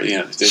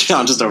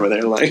 Sean just over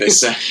there, like, they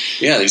sang,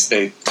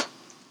 they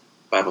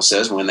Bible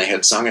says when they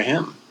had sung a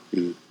hymn,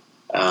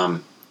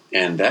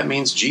 and that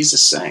means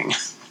Jesus sang.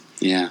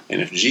 Yeah.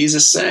 And if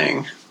Jesus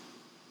sang,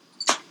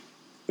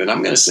 then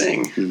I'm going to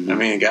sing.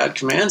 Mm-hmm. God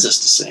commands us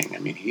to sing.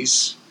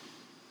 He's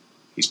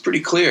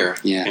pretty clear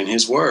in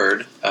His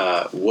Word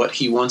what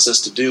He wants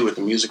us to do with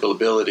the musical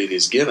ability that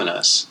He's given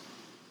us,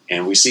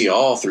 and we see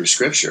all through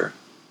Scripture.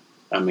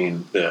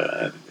 In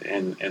the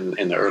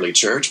early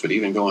church, but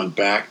even going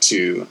back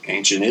to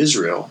ancient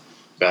Israel,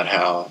 about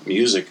how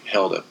music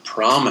held a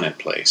prominent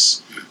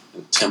place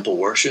in temple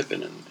worship,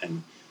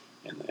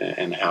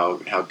 and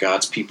how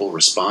God's people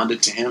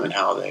responded to Him, and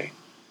how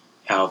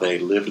they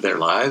lived their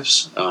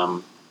lives.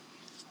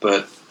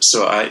 But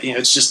so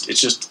it's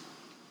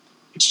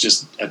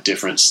just a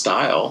different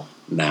style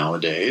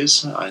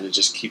nowadays, and it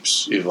just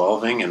keeps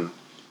evolving and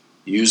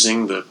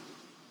using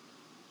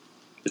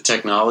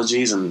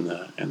technologies and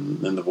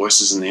the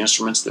voices and the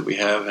instruments that we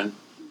have in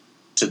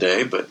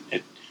today. But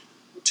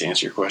to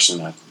answer your question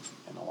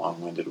in a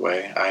long-winded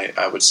way,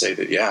 I would say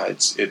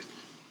that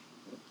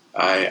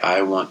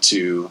I want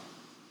to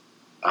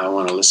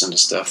listen to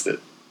stuff that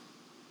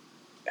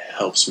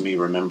helps me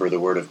remember the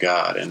Word of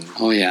God. And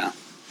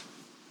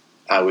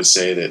I would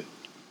say that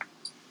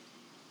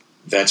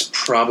that's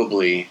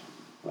probably,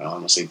 well, I'm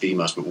going to say the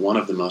most, but one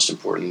of the most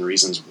important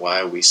reasons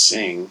why we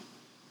sing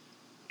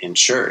in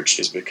church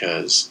is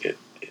because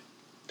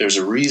there's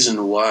a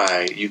reason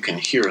why you can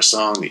hear a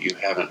song that you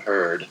haven't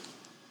heard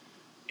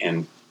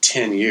in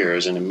 10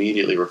 years and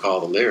immediately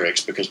recall the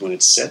lyrics, because when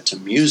it's set to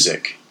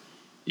music,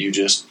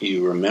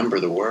 you remember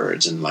the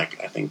words. And I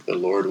think the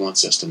Lord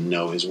wants us to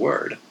know His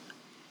Word.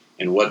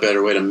 And what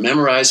better way to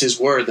memorize His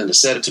Word than to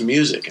set it to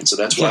music? And so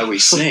that's why we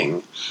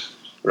sing,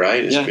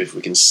 right? If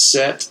we can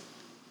set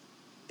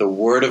the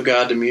Word of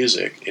God to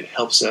music, it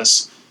helps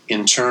us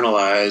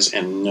internalize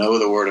and know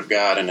the Word of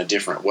God in a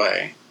different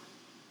way.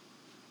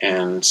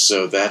 And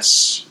so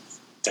that's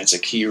a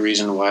key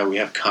reason why we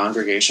have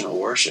congregational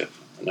worship.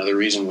 Another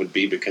reason would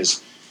be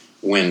because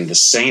when the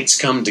saints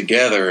come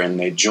together and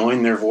they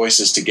join their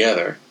voices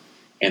together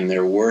and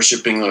they're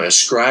worshiping,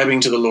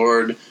 ascribing to the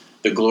Lord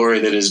the glory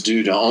that is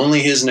due to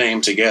only His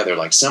name together,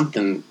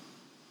 something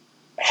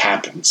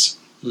happens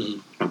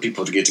when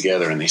people get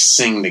together and they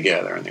sing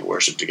together and they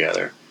worship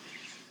together.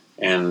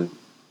 And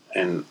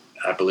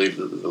I believe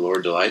that the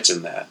Lord delights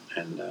in that.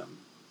 And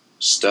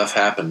stuff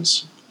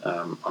happens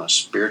on a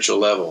spiritual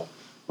level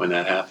when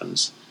that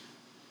happens.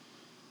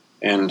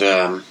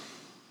 And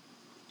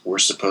we're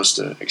supposed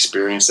to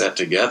experience that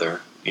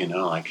together.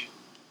 The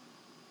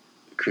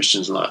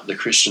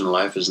Christian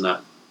life is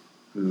not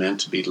meant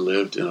to be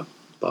lived in a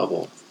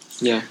bubble.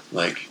 Yeah.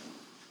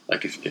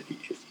 If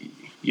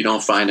you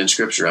don't find in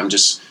Scripture,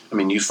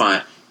 you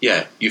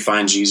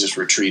find Jesus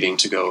retreating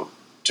to go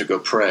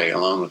pray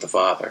alone with the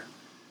Father.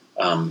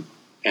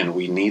 And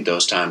we need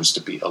those times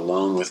to be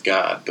alone with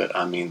God. But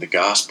the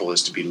gospel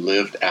is to be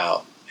lived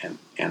out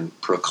and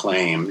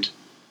proclaimed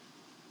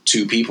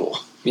to people.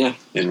 Yeah.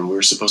 And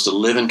we're supposed to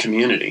live in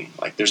community.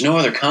 There's no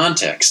other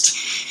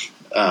context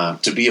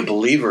to be a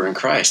believer in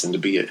Christ than to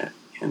be in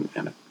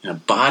a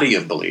body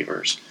of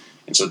believers.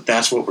 And so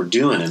that's what we're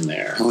doing in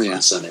there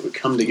on Sunday. We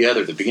come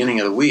together at the beginning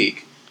of the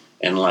week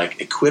and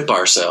equip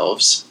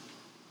ourselves,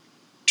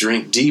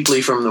 drink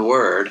deeply from the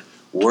Word,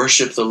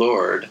 worship the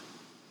Lord,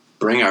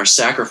 bring our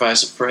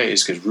sacrifice of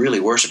praise, because really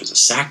worship is a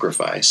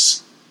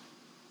sacrifice.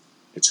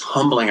 It's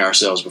humbling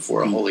ourselves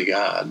before a holy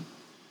God.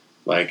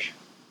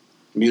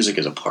 Music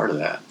is a part of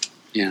that.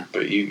 Yeah.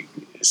 But it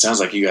sounds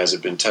like you guys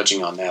have been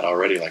touching on that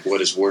already. What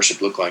does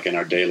worship look like in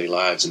our daily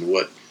lives, and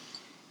what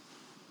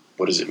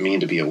does it mean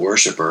to be a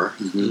worshiper?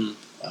 Mm-hmm.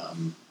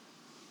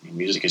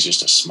 Music is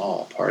just a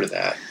small part of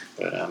that.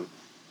 But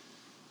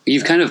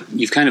you've kind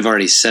of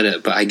already said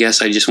it, but I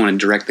guess I just want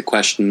to direct the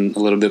question a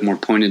little bit more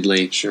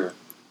pointedly. Sure.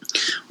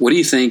 What do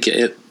you think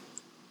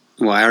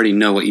well, I already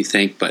know what you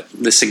think, but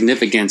the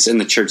significance in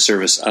the church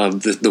service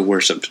of the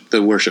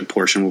worship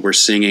portion where we're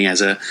singing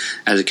as a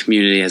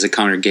community, as a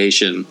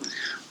congregation,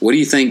 what do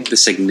you think the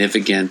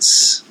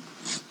significance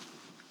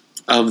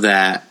of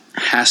that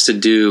has to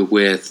do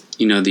with,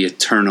 the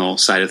eternal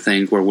side of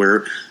things, where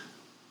we're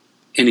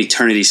in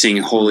eternity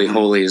singing holy,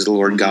 holy is the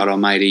Lord God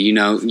Almighty?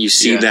 You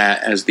see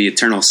that as the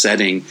eternal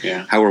setting,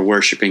 how we're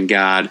worshiping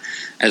God.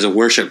 As a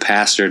worship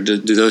pastor, do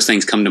those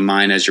things come to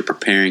mind as you're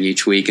preparing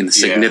each week, and the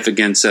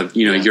significance of,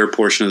 your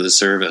portion of the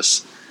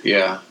service?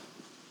 Yeah.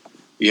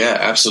 Yeah,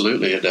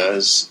 absolutely it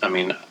does.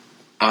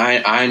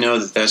 I know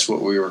that that's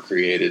what we were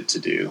created to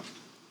do.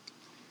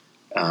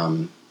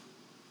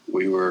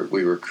 We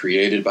were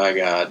created by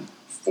God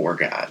for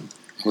God.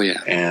 Oh yeah.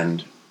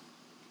 And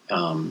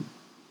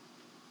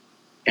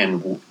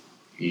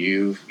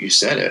you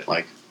said it,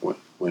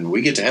 when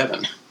we get to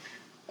heaven,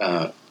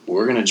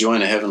 we're going to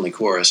join a heavenly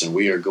chorus, and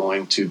we are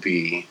going to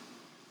be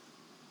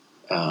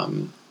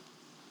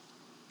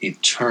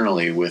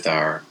eternally with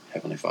our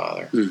Heavenly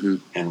Father,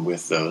 and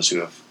with those who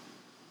have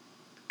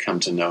come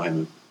to know Him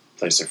and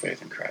place their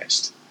faith in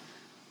Christ.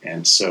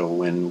 And so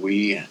when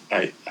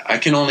I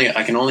can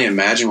only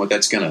imagine what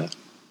that's going to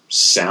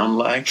sound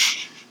like.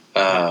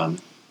 But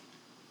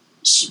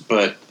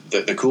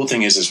the cool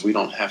thing is we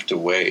don't have to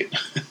wait.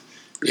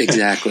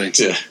 Exactly.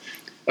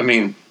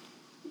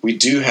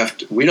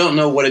 We don't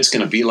know what it's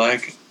going to be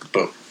like,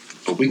 but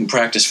we can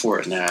practice for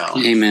it now.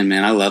 Amen,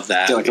 man. I love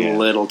that. A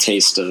little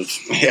taste of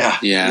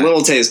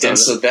little taste of it.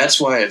 So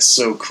that's why it's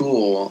so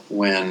cool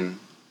when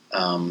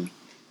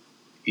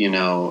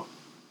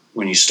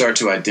when you start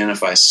to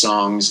identify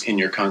songs in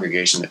your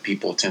congregation that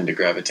people tend to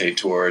gravitate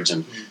towards.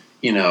 And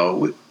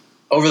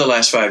over the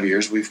last 5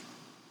 years, we've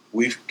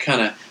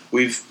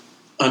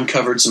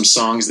uncovered some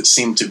songs that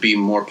seem to be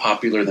more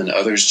popular than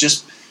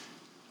others.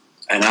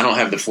 And I don't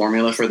have the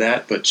formula for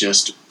that, but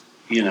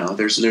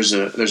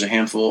there's a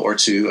handful or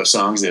two of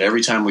songs that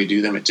every time we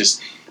do them,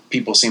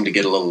 people seem to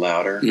get a little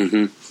louder,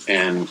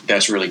 and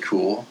that's really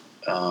cool.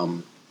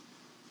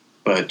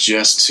 But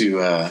just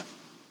to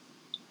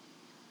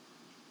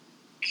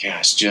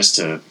gosh, just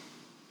the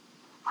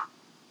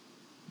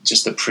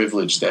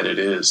privilege that it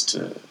is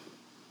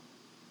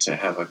to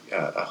have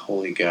a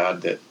holy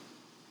God that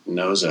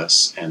knows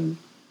us and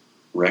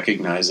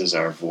recognizes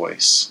our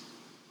voice.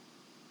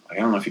 I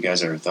don't know if you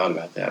guys ever thought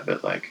about that,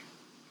 but like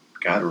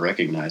God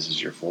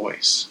recognizes your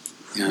voice.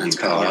 Yeah, you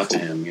call out to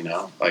him,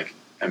 like,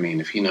 I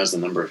mean, if he knows the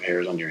number of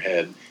hairs on your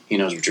head, he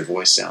knows what your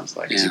voice sounds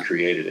like because he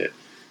created it.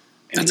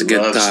 And that's he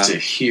loves to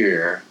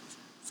hear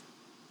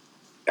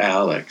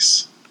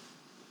Alex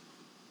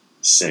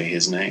say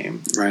his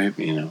name. Right.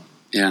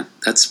 Yeah,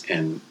 that's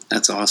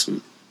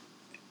awesome.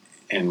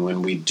 And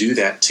when we do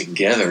that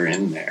together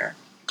in there,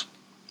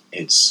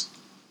 it's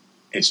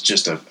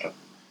just a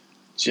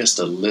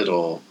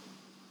little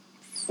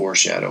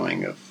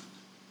foreshadowing of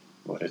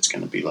what it's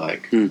going to be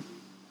like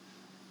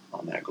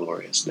on that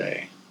glorious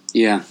day.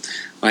 Yeah,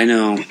 I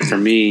know. For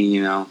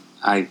me,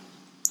 I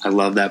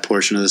love that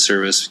portion of the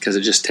service because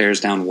it just tears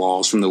down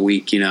walls from the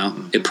week.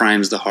 Mm-hmm. It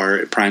primes the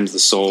heart, it primes the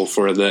soul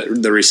for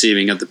the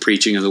receiving of the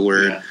preaching of the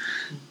word. Yeah.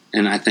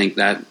 And I think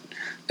that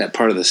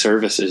part of the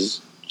service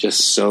is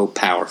just so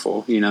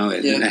powerful.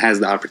 It has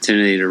the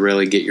opportunity to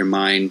really get your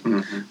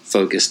mind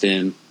focused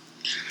in.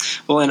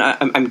 Well, and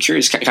I'm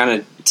curious kind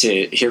of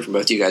to hear from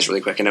both of you guys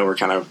really quick. I know we're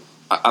kind of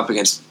up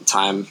against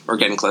time or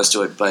getting close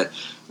to it, but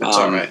that's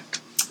all right.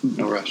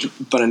 No rush.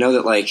 But I know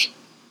that like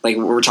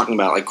we're talking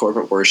about like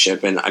corporate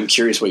worship, and I'm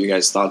curious what you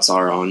guys' thoughts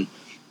are on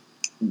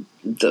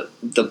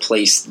the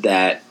place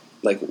that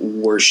like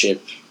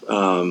worship.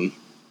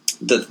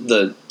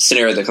 The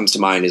scenario that comes to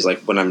mind is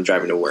like when I'm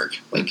driving to work.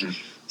 Like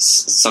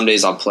some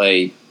days I'll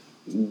play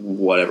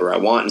whatever I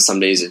want, and some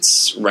days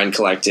it's Ren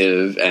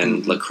Collective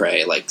and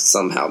Lacroix like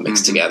somehow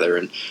mixed together.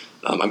 And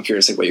I'm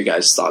curious like what your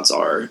guys' thoughts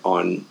are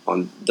on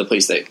the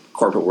place that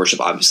corporate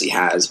worship obviously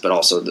has, but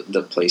also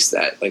the place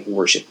that like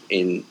worship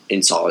in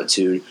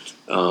solitude,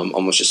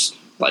 almost just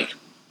like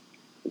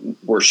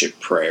worship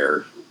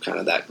prayer, kind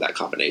of that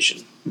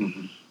combination.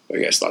 What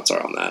your guys' thoughts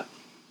are on that?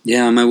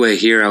 Yeah, on my way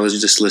here, I was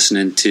just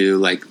listening to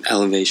like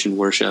elevation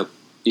worship,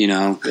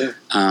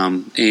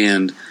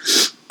 and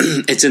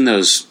it's in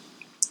those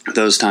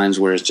times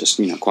where it's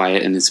just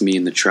quiet and it's me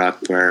in the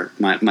truck, where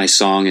my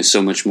song is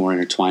so much more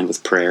intertwined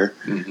with prayer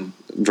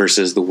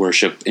versus the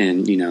worship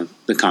in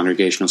the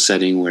congregational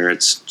setting, where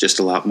it's just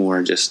a lot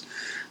more just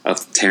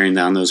of tearing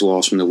down those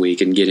walls from the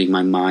week and getting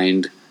my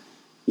mind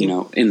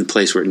in the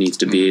place where it needs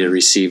to be to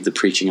receive the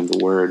preaching of the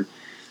word.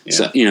 Yeah.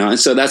 So and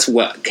so that's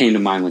what came to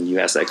mind when you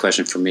asked that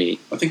question for me.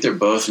 I think they're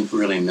both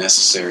really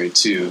necessary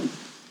too,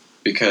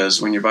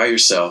 because when you're by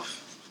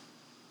yourself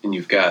and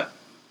you've got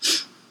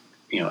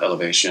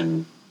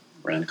elevation,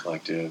 Ren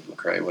Collective,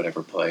 Lacroix,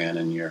 whatever playing,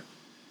 and you're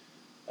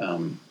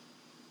and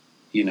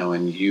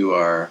you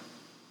are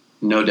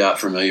no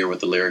doubt familiar with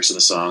the lyrics of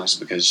the songs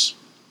because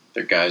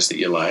they're guys that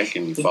you like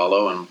and you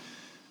follow,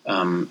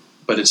 and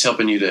but it's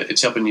helping you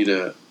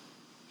to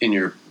in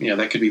your,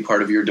 that could be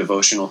part of your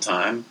devotional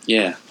time.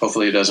 Yeah.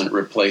 Hopefully it doesn't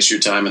replace your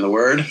time in the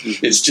Word.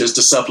 It's just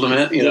a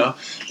supplement,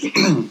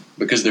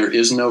 because there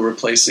is no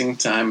replacing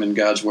time in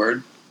God's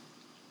Word.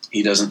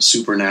 He doesn't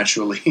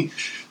supernaturally,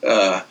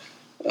 I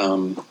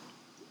don't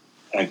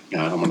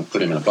want to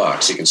put him in a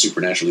box. He can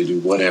supernaturally do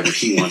whatever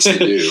he wants to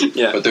do.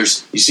 Yeah. But you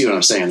see what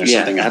I'm saying? There's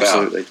something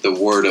absolutely. about the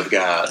Word of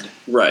God,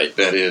 right,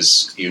 that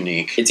is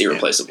unique. It's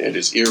irreplaceable. It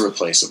is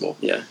irreplaceable.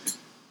 Yeah.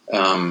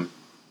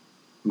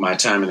 My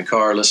time in the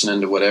car listening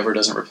to whatever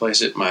doesn't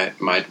replace it. My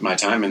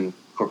time in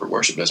corporate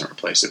worship doesn't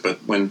replace it. But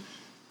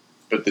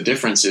the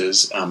difference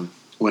is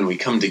when we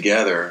come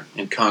together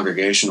in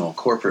congregational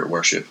corporate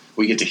worship,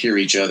 we get to hear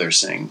each other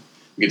sing.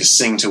 We get to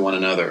sing to one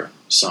another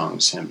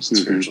songs, hymns, and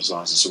spiritual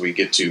songs, and so we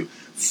get to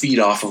feed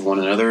off of one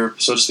another,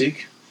 so to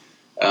speak.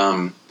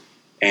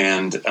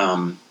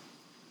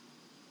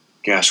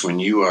 Gosh, when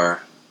you're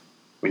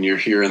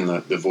hearing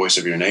the voice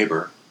of your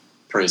neighbor,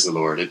 praise the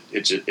Lord,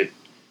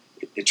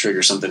 it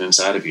triggers something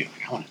inside of you.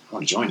 Like, I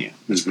want to join you.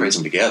 Let's praise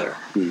Him together.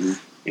 And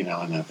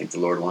I think the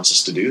Lord wants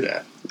us to do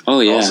that. Oh,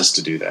 yeah. He calls us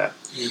to do that.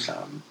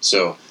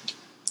 So,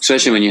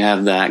 especially when you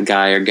have that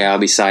guy or gal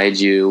beside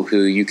you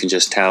who you can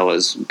just tell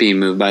is being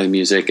moved by the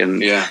music,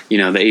 and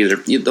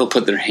they'll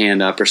put their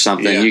hand up or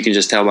something. Yeah. You can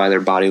just tell by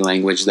their body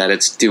language that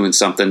it's doing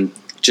something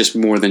just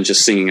more than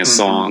just singing a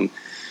song.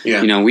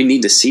 Yeah. We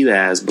need to see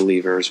that as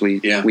believers. We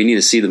need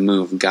to see the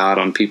move of God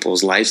on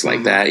people's lives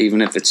like that,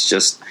 even if it's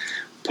just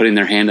putting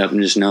their hand up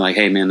and just know, like,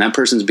 hey, man, that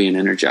person's being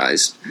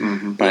energized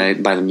by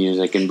the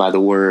music and by the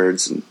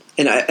words.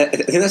 And I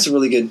think that's a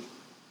really good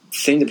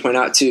thing to point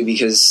out, too,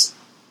 because,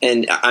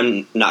 and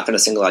I'm not going to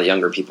single out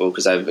younger people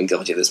because I've been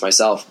guilty of this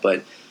myself,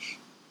 but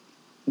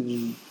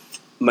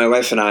my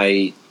wife and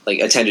I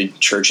attended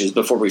churches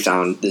before we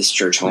found this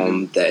church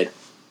home that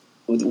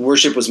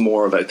worship was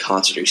more of a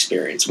concert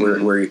experience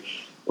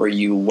where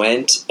you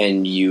went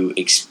and you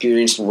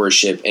experienced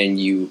worship, and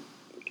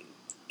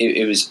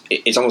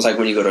it's almost like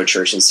when you go to a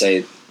church and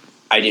say,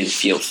 I didn't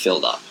feel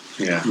filled up.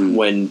 Yeah.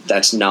 When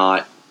that's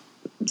not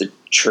the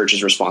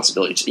church's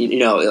responsibility.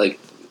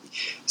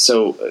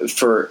 So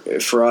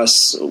for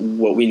us,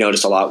 what we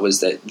noticed a lot was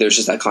that there's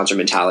just that concert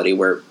mentality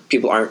where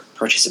people aren't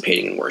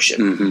participating in worship.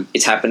 Mm-hmm.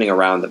 It's happening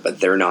around them, but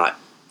they're not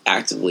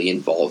actively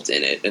involved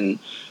in it. And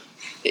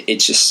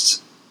it's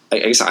just, I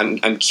guess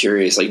I'm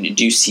curious, like,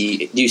 do you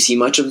see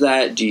much of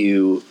that? Do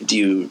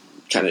you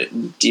kind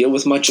of deal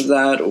with much of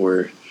that,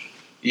 or?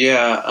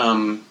 Yeah,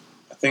 I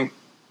think,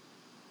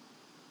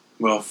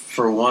 well,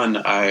 for one,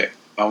 I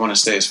want to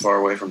stay as far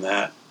away from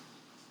that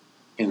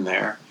in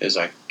there as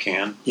I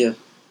can. Yeah.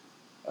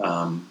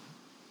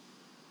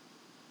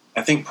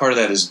 I think part of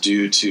that is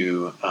due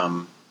to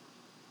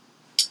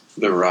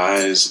the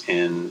rise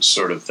in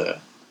sort of the,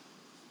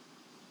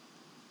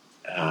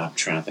 I'm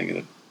trying to think of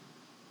the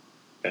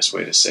best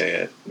way to say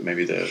it,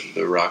 maybe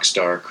the rock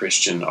star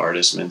Christian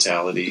artist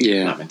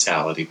mentality, not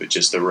mentality, but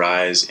just the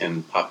rise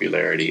in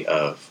popularity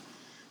of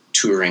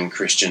touring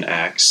Christian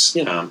acts,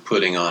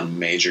 putting on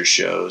major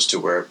shows to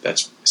where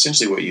that's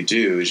essentially what you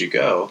do is you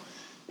go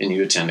and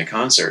you attend a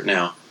concert.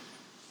 Now,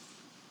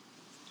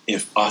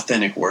 if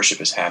authentic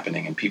worship is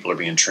happening and people are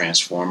being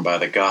transformed by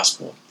the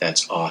gospel,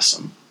 that's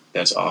awesome.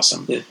 That's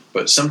awesome. Yeah.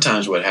 But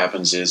sometimes what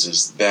happens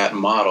is that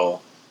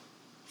model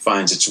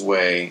finds its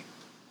way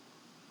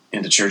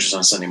into churches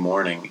on Sunday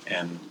morning,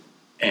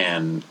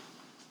 and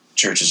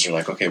churches are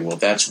like, okay, well,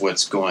 that's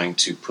what's going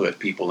to put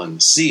people in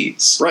the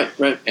seats. Right.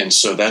 And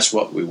so that's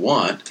what we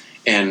want.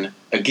 And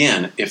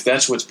again, if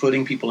that's what's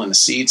putting people in the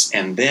seats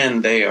and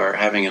then they are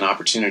having an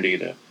opportunity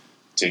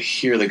to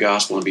hear the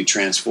gospel and be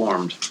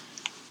transformed,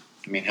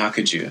 I mean, how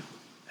could you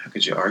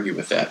argue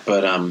with that?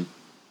 But I'm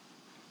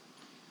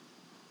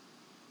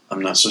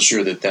not so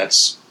sure that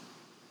that's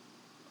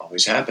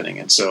always happening.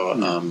 And so,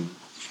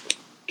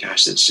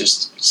 gosh,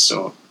 it's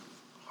so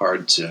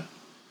hard to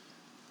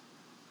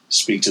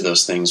speak to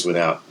those things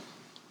without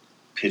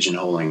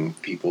pigeonholing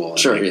people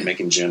and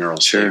making general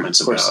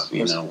statements about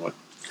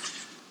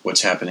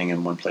what's happening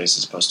in one place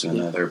as opposed to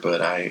another.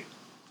 But I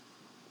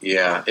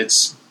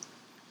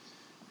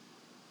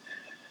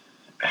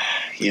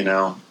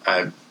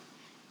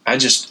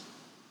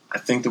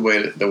think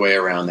the way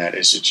around that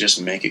is to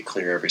just make it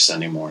clear every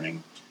Sunday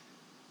morning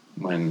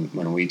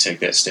when we take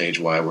that stage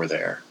why we're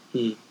there,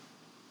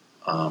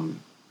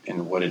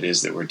 and what it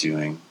is that we're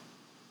doing,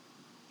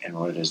 and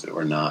what it is that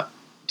we're not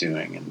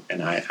doing,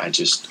 and I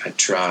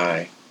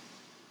try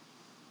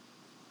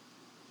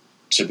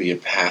to be a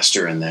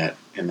pastor in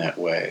that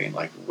way.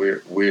 Like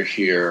we're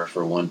here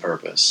for one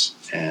purpose,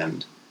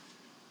 and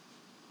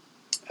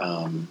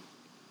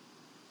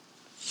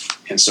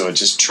so I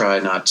just try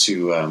not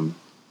to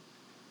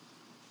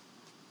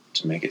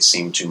make it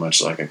seem too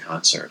much like a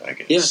concert, I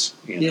guess.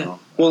 Yeah.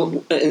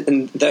 Well,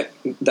 and that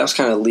was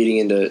kind of leading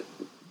into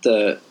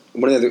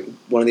one of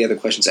the other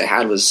questions I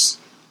had was,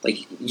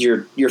 like,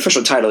 your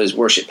official title is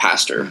worship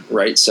pastor,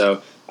 right?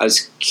 So I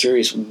was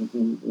curious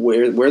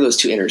where those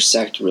two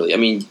intersect, really. I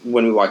mean,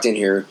 when we walked in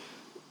here,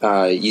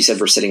 you said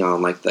we're sitting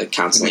on, like, the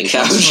counseling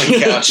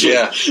couch.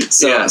 Yeah.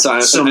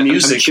 So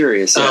music. I'm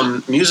curious.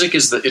 Yeah. Music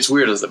is it's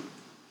weird.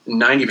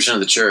 90% of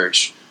the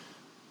church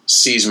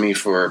sees me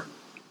for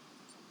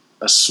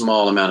a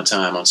small amount of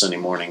time on Sunday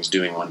mornings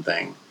doing one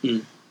thing.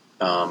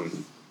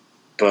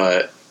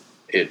 But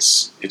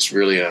it's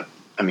really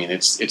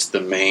it's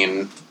the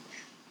main,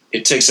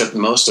 it takes up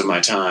most of my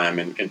time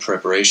in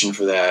preparation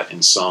for that,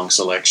 in song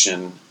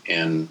selection,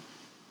 in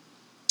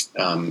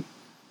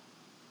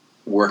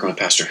working with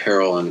Pastor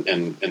Harrell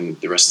and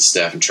the rest of the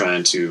staff and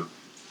trying to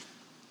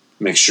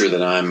make sure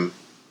that I'm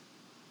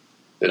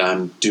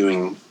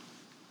doing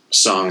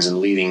songs and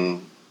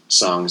leading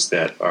songs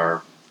that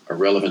are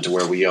relevant to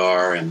where we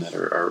are and that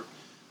are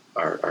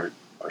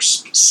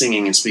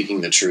singing and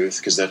speaking the truth,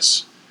 because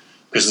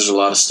there's a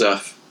lot of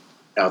stuff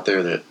out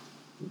there that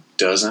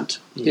doesn't,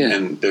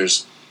 and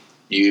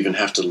you even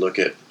have to look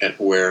at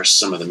where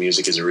some of the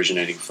music is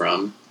originating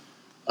from,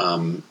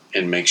 and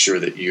make sure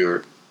that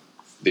you're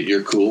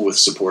cool with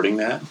supporting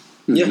that.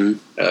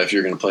 If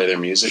you're going to play their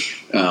music,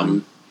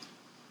 and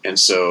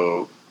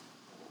so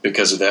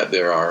because of that,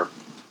 there are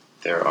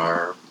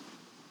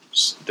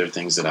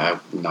things that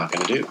I'm not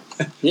going to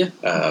do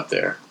up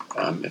there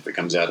if it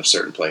comes out of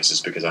certain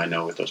places, because I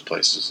know what those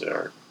places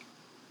are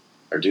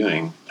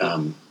doing,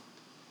 and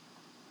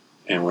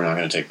we're not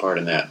going to take part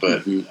in that.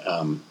 But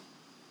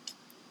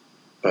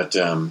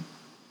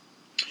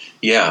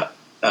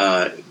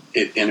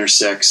it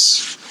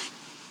intersects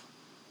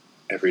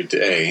every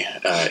day.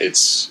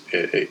 It's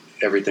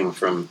everything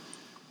from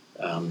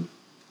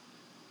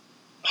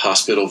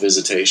hospital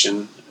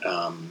visitation.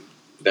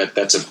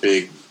 That's a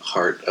big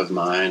heart of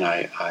mine.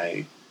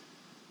 I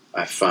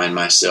find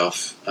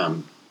myself, I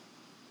don't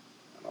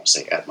want to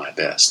say at my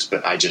best,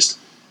 but I just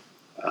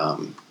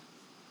have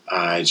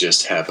it's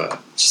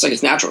just like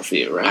it's natural for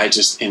you, right?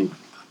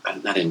 I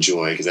not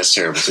enjoy, because that's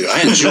terrible too.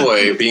 I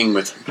enjoy being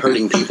with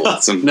hurting people.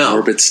 Some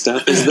morbid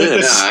stuff is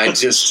this.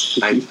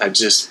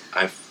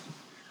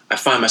 I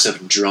find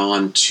myself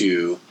drawn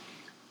to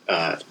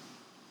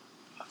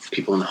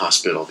people in the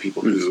hospital,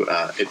 people who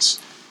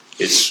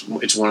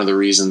it's one of the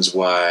reasons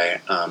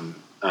why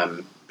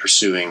I'm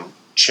pursuing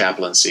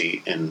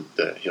chaplaincy in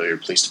the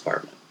Hilliard Police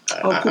Department.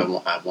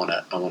 Cool. I want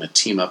to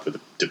team up with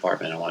the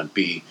department. I want to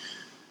be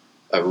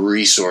a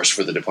resource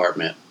for the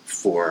department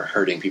for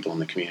hurting people in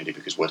the community,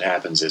 because what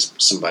happens is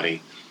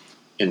somebody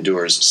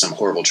endures some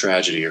horrible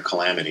tragedy or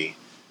calamity,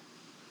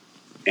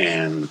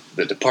 and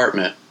the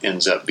department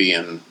ends up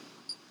being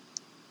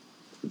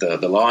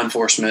the law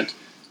enforcement,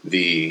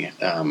 the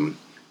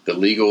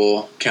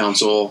legal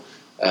counsel,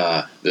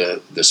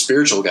 the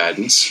spiritual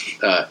guidance,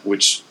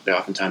 which they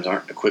oftentimes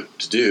aren't equipped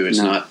to do.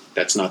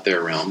 That's not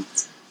their realm,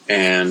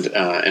 and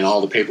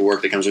all the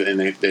paperwork that comes with it, and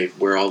they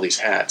wear all these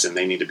hats, and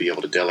they need to be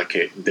able to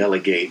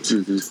delegate.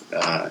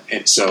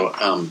 And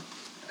so,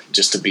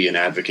 just to be an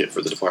advocate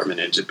for the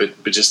department,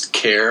 but just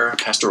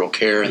pastoral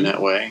care in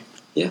that way.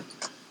 Yeah.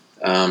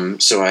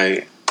 So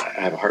I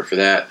have a heart for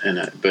that,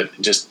 but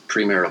just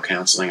premarital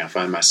counseling, I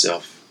find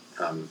myself,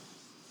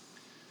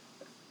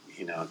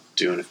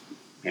 doing a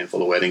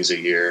handful of weddings a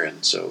year,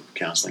 and so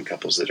counseling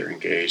couples that are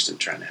engaged and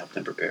trying to help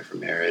them prepare for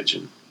marriage.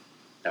 And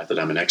not that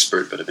I'm an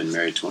expert, but I've been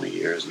married 20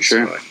 years. And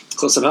sure. So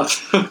Close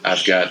enough.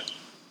 I've got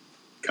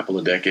a couple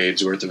of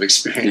decades worth of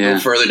experience. Yeah.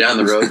 Further down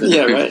the road.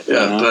 Yeah, right.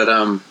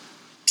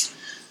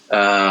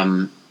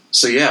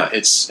 So yeah,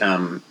 it's,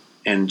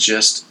 and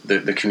just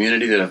the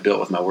community that I've built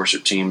with my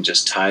worship team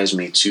just ties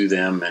me to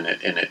them, and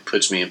it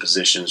puts me in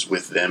positions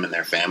with them and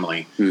their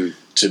family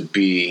to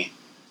be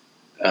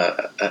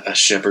a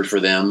shepherd for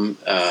them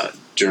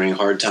during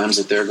hard times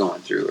that they're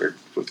going through, or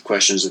with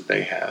questions that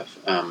they have.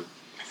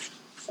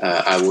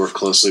 I work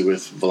closely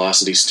with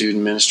Velocity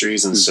Student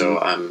Ministries, and so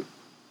I'm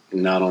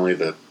not only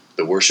the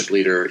worship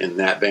leader in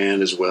that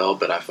band as well,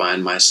 but I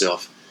find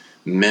myself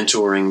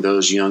mentoring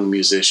those young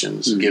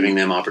musicians, giving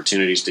them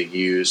opportunities to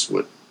use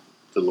what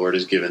the Lord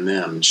has given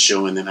them,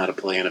 showing them how to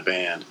play in a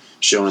band,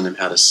 showing them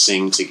how to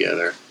sing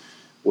together,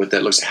 what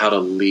that looks like, how to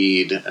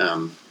lead.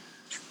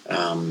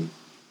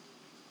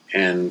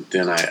 And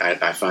then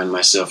I find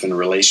myself in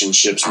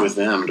relationships with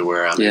them to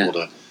where I'm able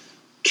to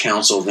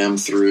counsel them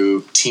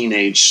through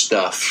teenage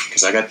stuff,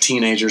 because I got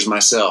teenagers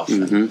myself,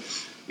 and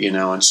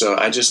so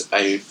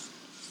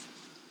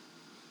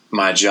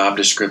my job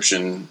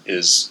description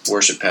is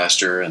worship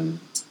pastor, and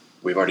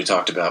we've already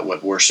talked about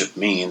what worship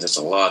means. It's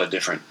a lot of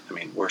different. I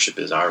mean, worship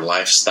is our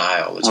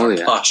lifestyle. It's our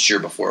posture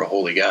before a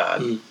holy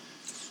God.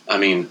 I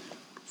mean,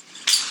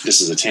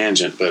 this is a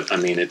tangent, but I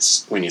mean,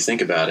 it's, when you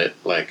think about it,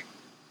 like,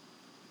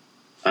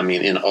 I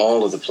mean, in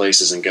all of the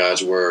places in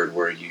God's Word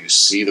where you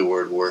see the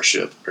word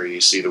worship or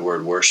you see the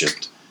word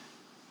worshipped,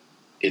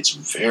 it's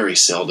very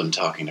seldom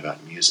talking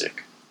about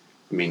music.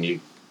 I mean, you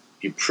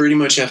pretty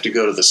much have to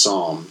go to the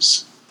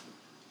Psalms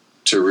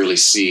to really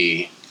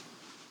see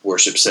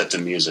worship set to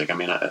music. I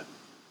mean,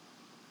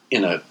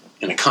 in a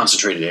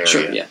concentrated area.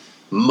 Sure, yeah.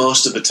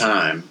 Most of the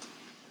time,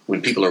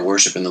 when people are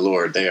worshiping the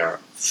Lord, they are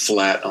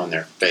flat on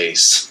their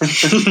face.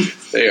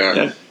 They are.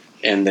 Yeah.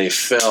 And they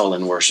fell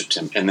and worshipped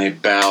him, and they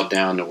bowed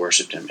down to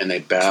worship him, and they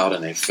bowed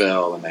and they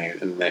fell,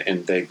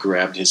 and they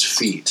grabbed his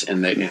feet,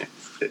 and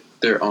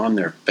they're on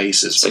their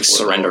faces. It's like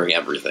surrendering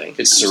everything.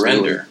 It's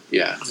surrender,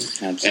 yeah.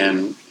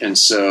 Absolutely. And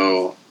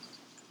so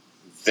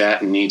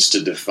that needs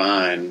to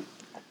define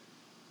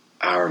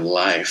our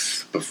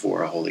life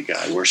before a holy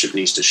God. Worship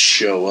needs to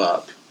show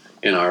up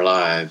in our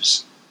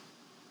lives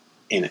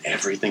in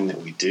everything that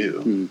we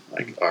do.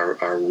 Like,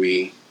 are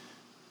we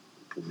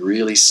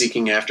really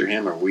seeking after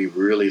him? Are we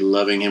really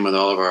loving him with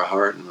all of our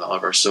heart and all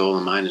of our soul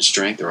and mind and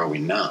strength, or are we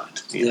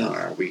not?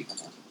 Are we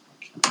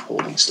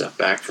holding stuff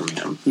back from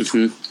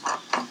him?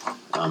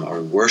 Are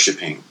we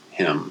worshiping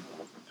him?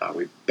 Are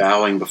we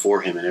bowing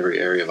before him in every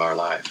area of our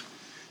life?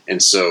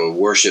 And so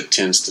worship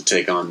tends to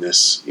take on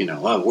this,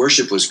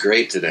 worship was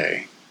great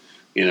today.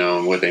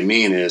 And what they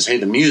mean is, hey,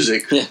 the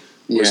music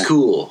was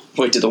cool.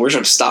 Wait, did the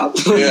worship stop?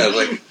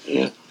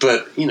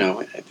 But,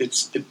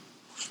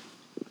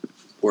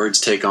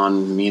 words take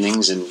on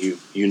meanings, and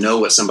you know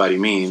what somebody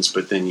means,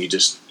 but then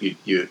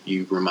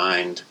you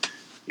remind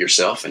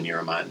yourself and you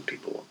remind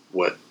people,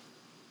 what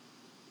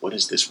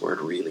does this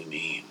word really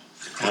mean?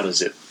 How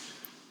does it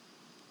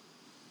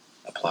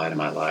apply to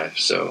my life?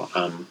 So,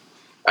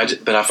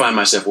 but I find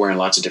myself wearing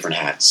lots of different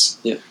hats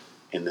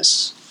in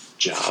this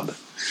job,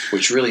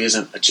 which really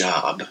isn't a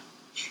job.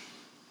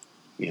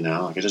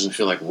 Like, it doesn't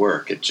feel like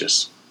work. It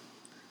just,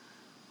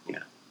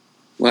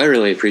 Well, I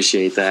really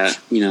appreciate that.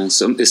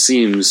 So it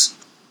seems,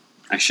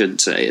 I should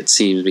say it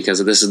seems,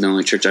 because this is the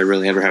only church I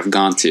really ever have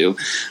gone to,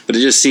 but it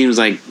just seems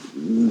like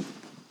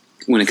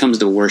when it comes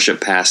to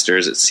worship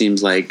pastors, it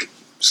seems like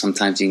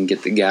sometimes you can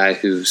get the guy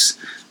who's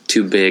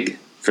too big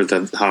for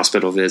the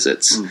hospital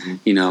visits.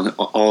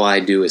 All I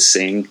do is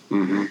sing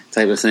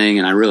type of thing,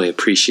 and I really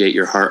appreciate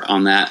your heart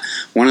on that.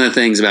 One of the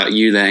things about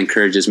you that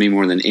encourages me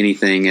more than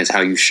anything is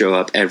how you show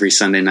up every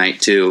Sunday night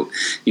to,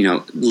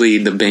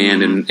 lead the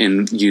band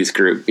and youth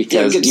group,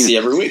 because we get to see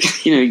every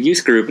week.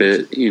 Youth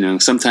group,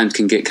 sometimes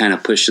can get kind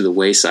of pushed to the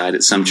wayside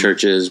at some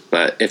churches,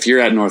 but if you're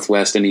at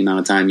Northwest any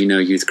amount of time,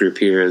 youth group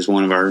here is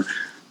one of our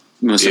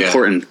most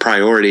important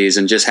priorities,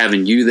 and just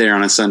having you there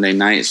on a Sunday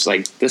night, it's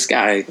like, this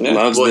guy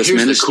loves this ministry.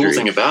 Here's the cool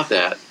thing about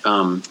that.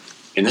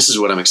 and this is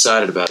what I'm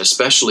excited about,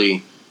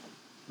 especially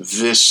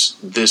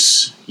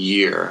this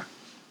year.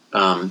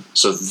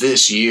 So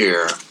this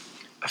year,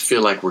 I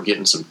feel like we're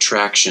getting some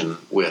traction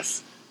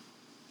with,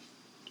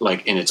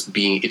 like, and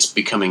it's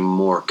becoming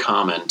more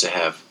common to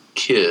have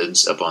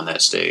kids up on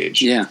that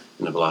stage in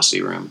the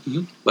Velocity Room.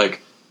 Mm-hmm.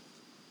 Like,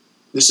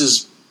 this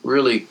is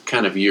really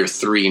kind of year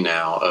 3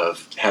 now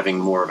of having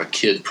more of a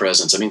kid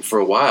presence. I mean, for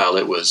a while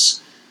it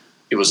was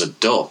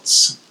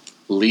adults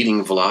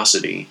leading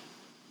Velocity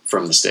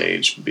from the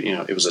stage. You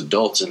know, it was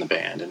adults in the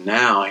band, and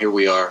now here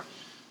we are.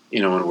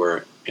 You know,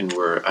 and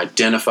we're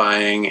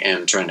identifying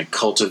and trying to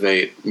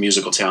cultivate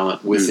musical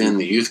talent within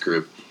the youth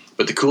group.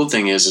 But the cool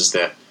thing is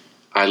that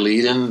I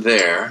lead in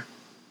there,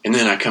 and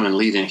then I come and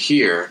lead in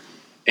here,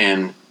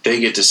 and they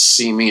get to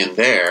see me in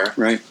there,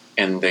 right?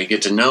 And they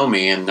get to know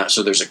me, and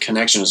so there's a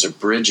connection, there's a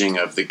bridging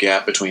of the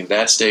gap between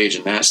that stage,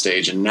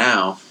 and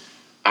now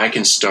I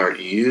can start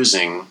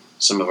using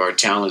some of our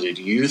talented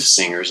youth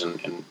singers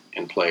and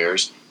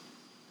players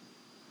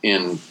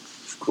in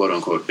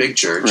quote-unquote big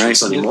church on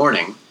Sunday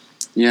morning.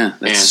 Yeah,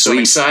 that's and so sweet.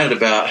 I'm excited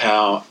about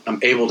how I'm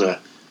able to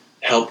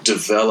help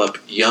develop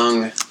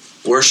young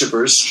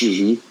worshipers,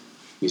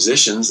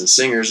 musicians and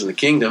singers in the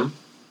kingdom,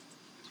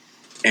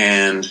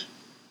 and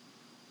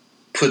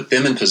put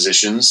them in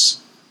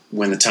positions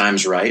when the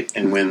time's right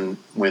and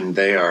when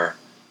they are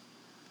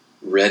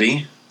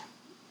ready,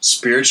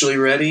 spiritually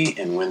ready,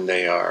 and when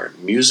they are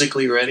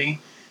musically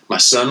ready. My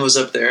son was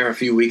up there a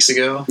few weeks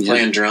ago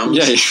playing drums.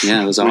 Yeah,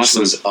 it was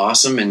awesome. Which was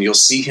awesome, and you'll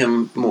see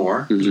him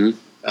more.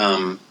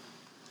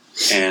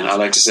 And I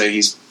like to say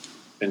he's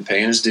been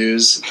paying his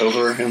dues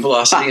over in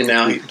Velocity, and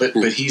now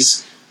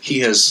he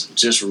has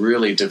just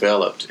really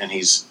developed, and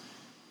he's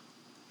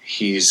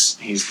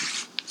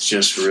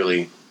just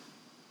really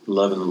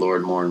loving the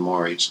Lord more and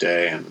more each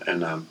day,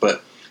 and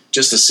but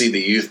just to see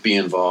the youth be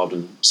involved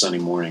in Sunday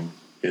morning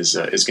is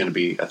going to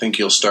be. I think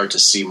you'll start to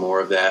see more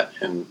of that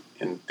in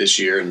this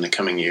year and the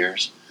coming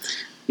years.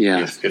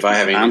 Yeah, if I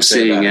have anything I'm to say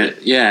seeing about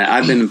it. Yeah,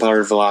 I've been a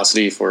part of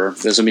Velocity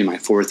this will be my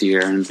 4th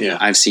year, and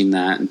I've seen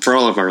that. And for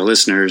all of our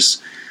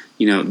listeners,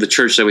 you know, the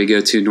church that we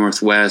go to,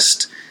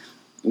 Northwest,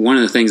 one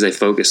of the things they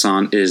focus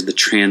on is the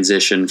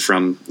transition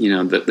from, you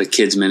know, the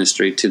kids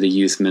ministry to the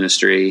youth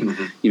ministry.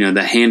 You know,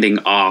 the handing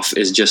off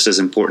is just as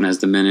important as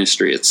the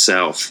ministry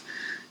itself.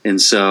 And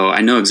so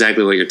I know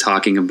exactly what you're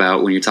talking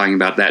about when you're talking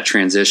about that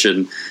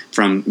transition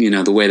from, you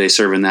know, the way they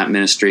serve in that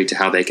ministry to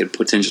how they could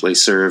potentially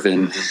serve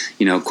in,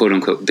 you know, quote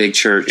unquote big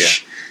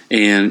church. Yeah.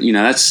 And, you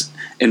know, that's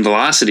in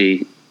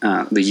Velocity,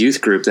 the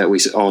youth group that we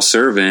all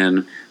serve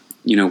in.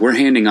 You know, we're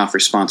handing off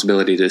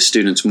responsibility to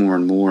students more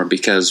and more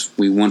because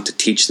we want to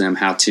teach them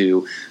how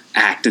to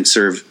act and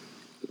serve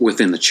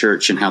within the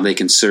church and how they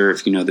can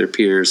serve, you know, their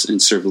peers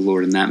and serve the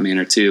Lord in that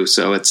manner too.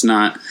 So it's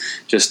not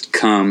just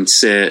come,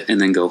 sit,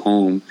 and then go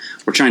home.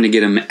 We're trying to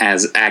get them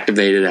as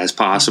activated as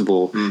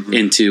possible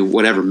into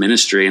whatever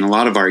ministry. And a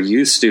lot of our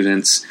youth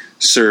students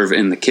serve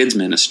in the kids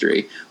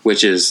ministry,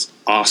 which is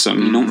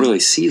awesome. You don't really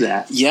see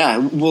that. Yeah.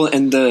 Well,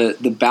 and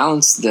the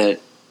balance that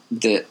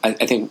I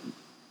think,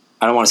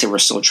 I don't want to say we're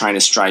still trying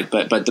to strike,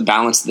 but the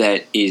balance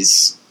that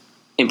is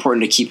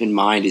important to keep in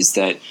mind is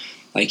that,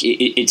 like, I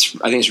think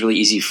it's really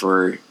easy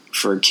for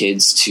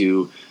kids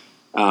to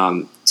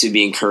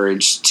be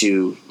encouraged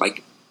to,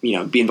 like, you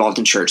know, be involved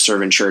in church,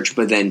 serve in church,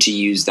 but then to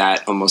use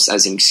that almost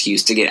as an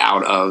excuse to get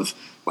out of,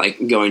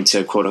 like, going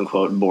to quote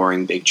unquote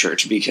boring big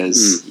church,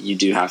 because you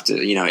do have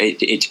to, you know,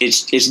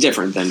 it's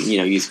different than, you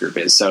know, youth group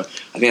is. So I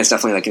think that's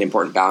definitely, like, an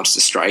important balance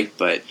to strike.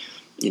 But,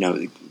 you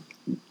know,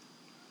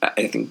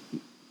 I think,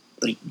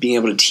 like, being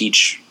able to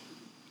teach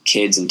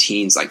kids and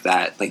teens like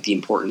that, like, the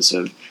importance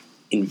of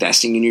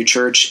investing in your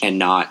church and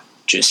not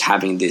just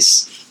having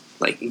this,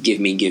 like, give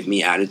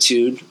me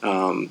attitude,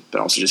 but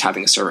also just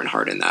having a servant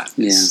heart in that.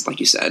 It's, like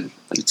you said,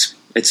 like,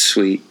 it's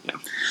sweet. Yeah.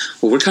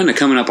 Well, we're kind of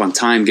coming up on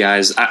time,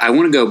 guys. I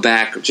want to go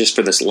back just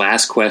for this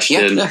last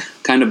question,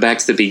 kind of back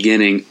to the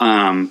beginning.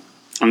 I'm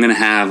going to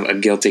have a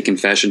guilty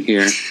confession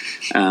here,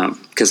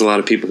 because a lot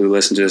of people who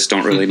listen to this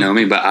don't really know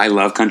me, but I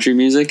love country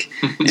music.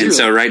 And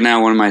so right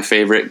now, one of my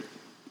favorite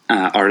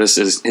artist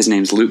his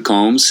name's Luke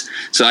Combs.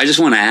 So I just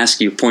want to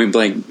ask you point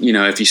blank, you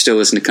know, if you still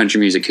listen to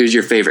country music, who's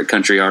your favorite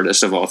country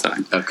artist of all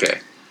time? Okay.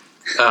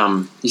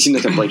 You seem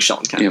like a Blake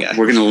Shelton kind of guy.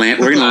 We're gonna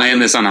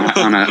land this on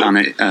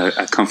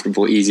a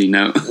comfortable, easy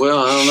note. Well,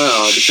 I don't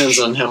know. It depends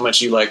on how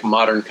much you like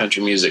modern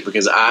country music,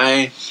 because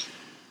I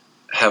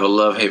have a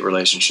love-hate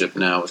relationship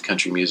now with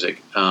country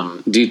music.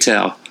 Do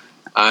tell.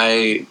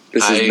 This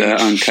is the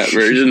uncut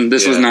version.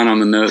 This was not on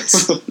the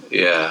notes.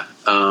 Yeah.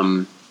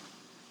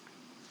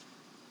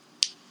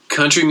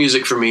 Country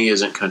music for me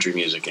isn't country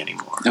music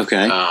anymore.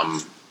 Okay.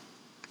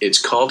 It's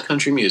called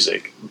country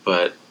music,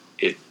 but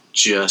it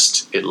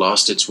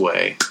lost its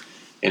way,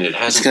 and it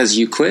hasn't. It's because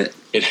you quit.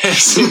 It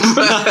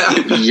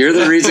hasn't. You're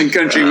the reason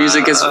country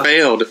music has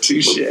failed.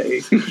 Touche.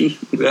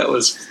 That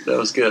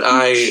was good.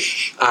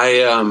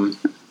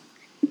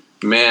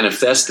 Man, if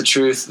that's the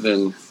truth,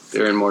 then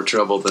they're in more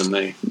trouble than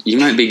they. You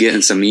might be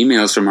getting some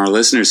emails from our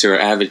listeners who are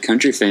avid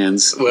country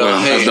fans.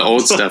 Well, of the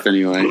old stuff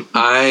anyway.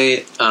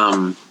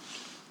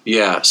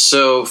 Yeah.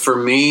 So for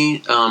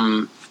me,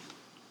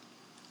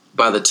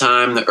 by the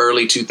time the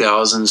early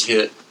 2000s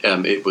hit,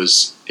 it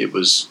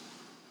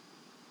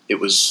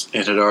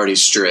had already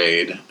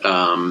strayed.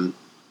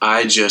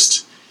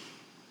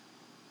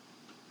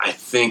 I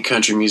think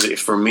country music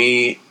for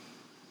me,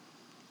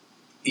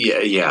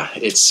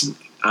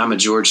 I'm a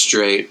George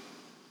Strait,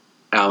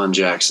 Alan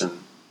Jackson,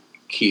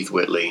 Keith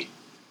Whitley.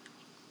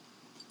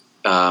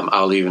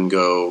 I'll even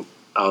go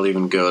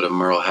to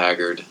Merle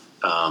Haggard.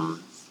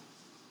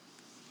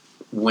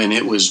 When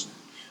it was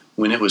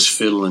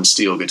fiddle and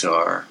steel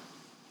guitar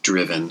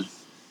driven,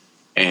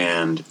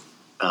 and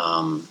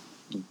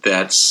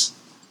that's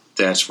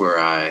where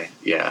I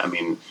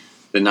mean,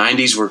 the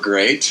 90s were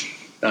great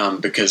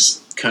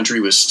because country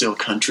was still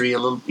country a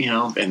little,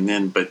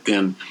 but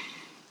then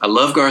I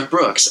love Garth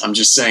Brooks. I'm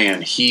just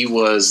saying he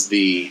was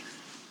the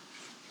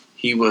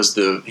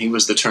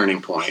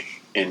turning point,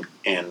 and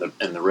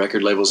the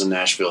record labels in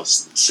Nashville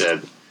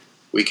said,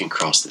 we can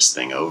cross this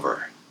thing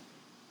over.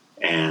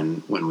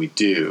 And when we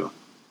do,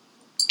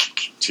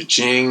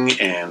 cha-ching,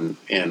 and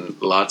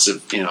lots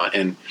of,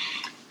 and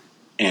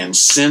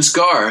since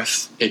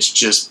Garth, it's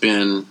just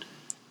been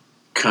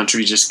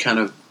country. Just kind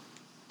of,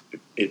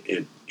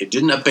 it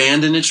didn't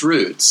abandon its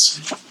roots.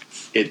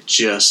 It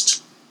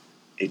just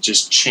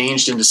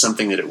changed into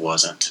something that it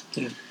wasn't.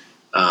 Yeah.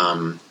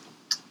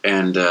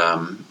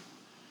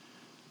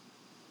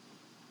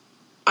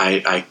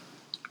 I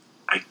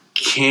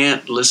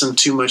can't listen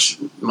too much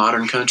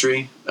modern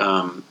country.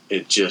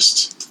 It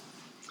just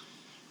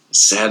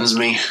saddens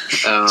me.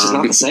 It's just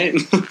not the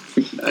same.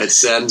 It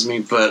saddens me,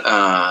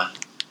 but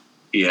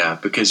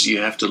because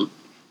you have to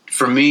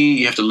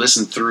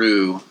listen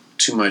through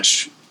too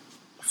much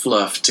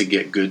fluff to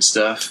get good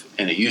stuff.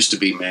 And it used to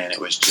be, man,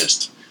 it was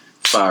just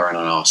firing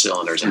on all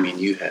cylinders. I mean,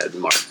 you had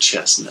Mark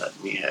Chestnut,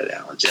 and you had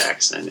Alan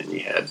Jackson, and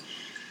you had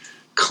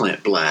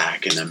Clint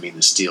Black, and I mean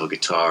the steel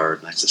guitar.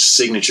 That's a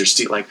signature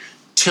steel. Like,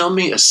 tell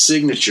me a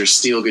signature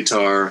steel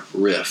guitar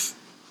riff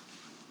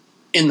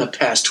in the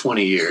past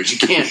 20 years. You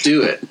can't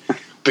do it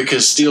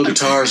because steel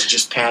guitars are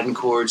just padding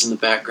chords in the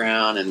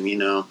background, and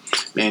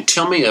man,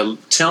 tell me a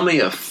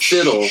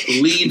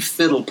lead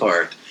fiddle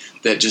part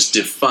that just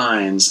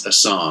defines a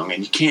song,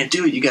 and you can't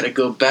do it. You got to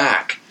go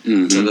back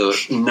to the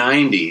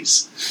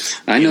 90s.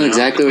 I know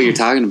exactly what you're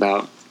talking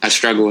about. I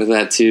struggle with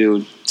that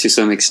too, to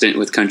some extent,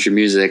 with country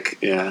music.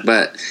 Yeah,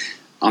 but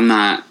I'm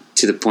not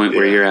to the point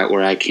where you're at,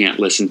 where I can't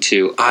listen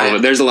to.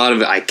 There's a lot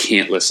of it I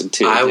can't listen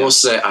to. I will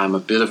say I'm a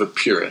bit of a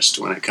purist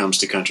when it comes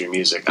to country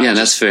music.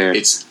 That's fair.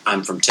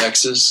 I'm from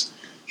Texas,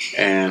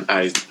 and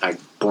I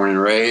born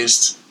and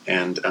raised,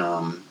 and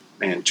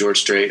George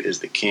Strait is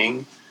the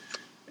king,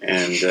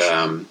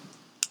 and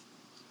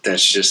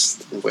that's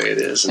just the way it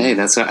is. And, hey,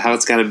 that's how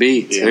it's got to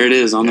be. Yeah. There it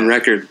is on the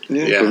record.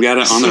 Yeah. We've got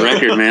it on the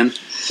record, man.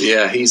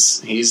 Yeah,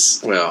 he's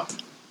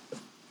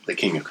the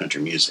king of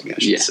country music, I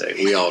should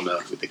say. We all know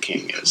who the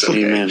king is.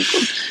 Okay. Amen.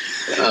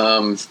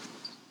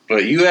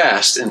 But you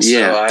asked, and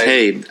so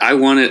I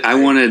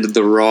wanted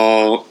the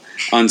raw,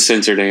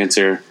 uncensored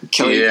answer.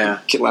 Kelly,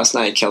 last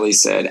night Kelly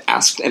said,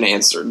 "Asked and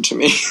answered" to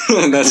me.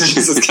 That's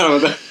just kind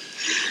of what.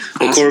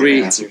 Well,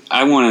 Corby,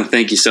 I want to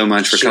thank you so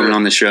much for coming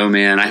on the show,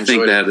 man. I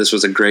think that this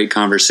was a great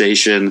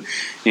conversation,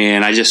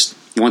 and I just,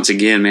 once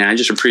again, man, I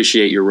just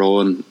appreciate your role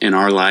in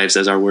our lives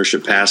as our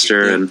worship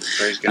pastor, and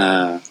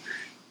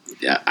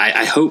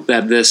I hope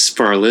that this,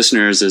 for our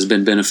listeners, has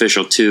been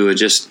beneficial too, and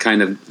just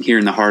kind of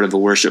hearing the heart of a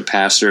worship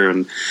pastor.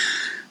 And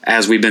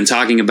as we've been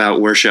talking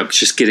about worship,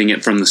 just getting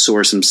it from the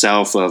source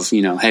himself of,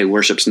 hey,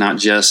 worship's not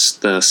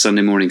just the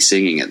Sunday morning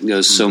singing. It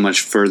goes so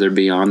much further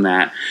beyond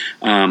that.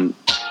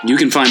 You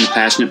can find the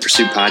Passionate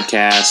Pursuit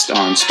podcast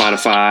on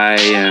Spotify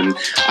and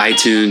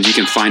iTunes. You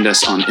can find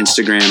us on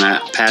Instagram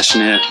at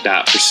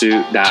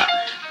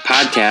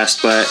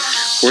passionate.pursuit.podcast. But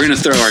we're going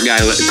to throw our guy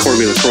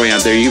Corby Lacroix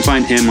out there. You can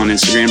find him on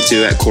Instagram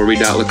too at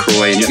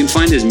corby.lacroix. And you can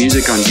find his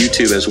music on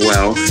YouTube as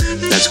well.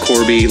 That's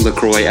Corby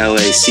Lacroix,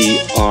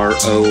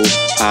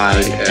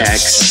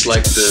 LACROIX.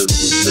 Like the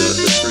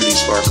fruity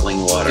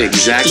sparkling water.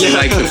 Exactly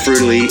like the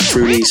fruity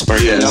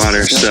sparkling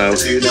water. So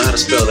if you know how to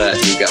spell that,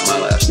 you got my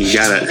last name. You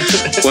got it.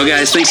 Well,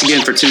 guys, thanks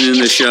again for tuning in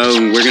to the show.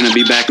 And we're going to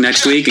be back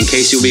next week. And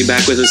Casey will be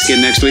back with us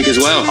again next week as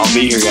well. I'll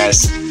be here,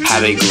 guys.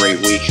 Have a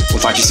great week. We'll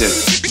talk to you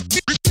soon.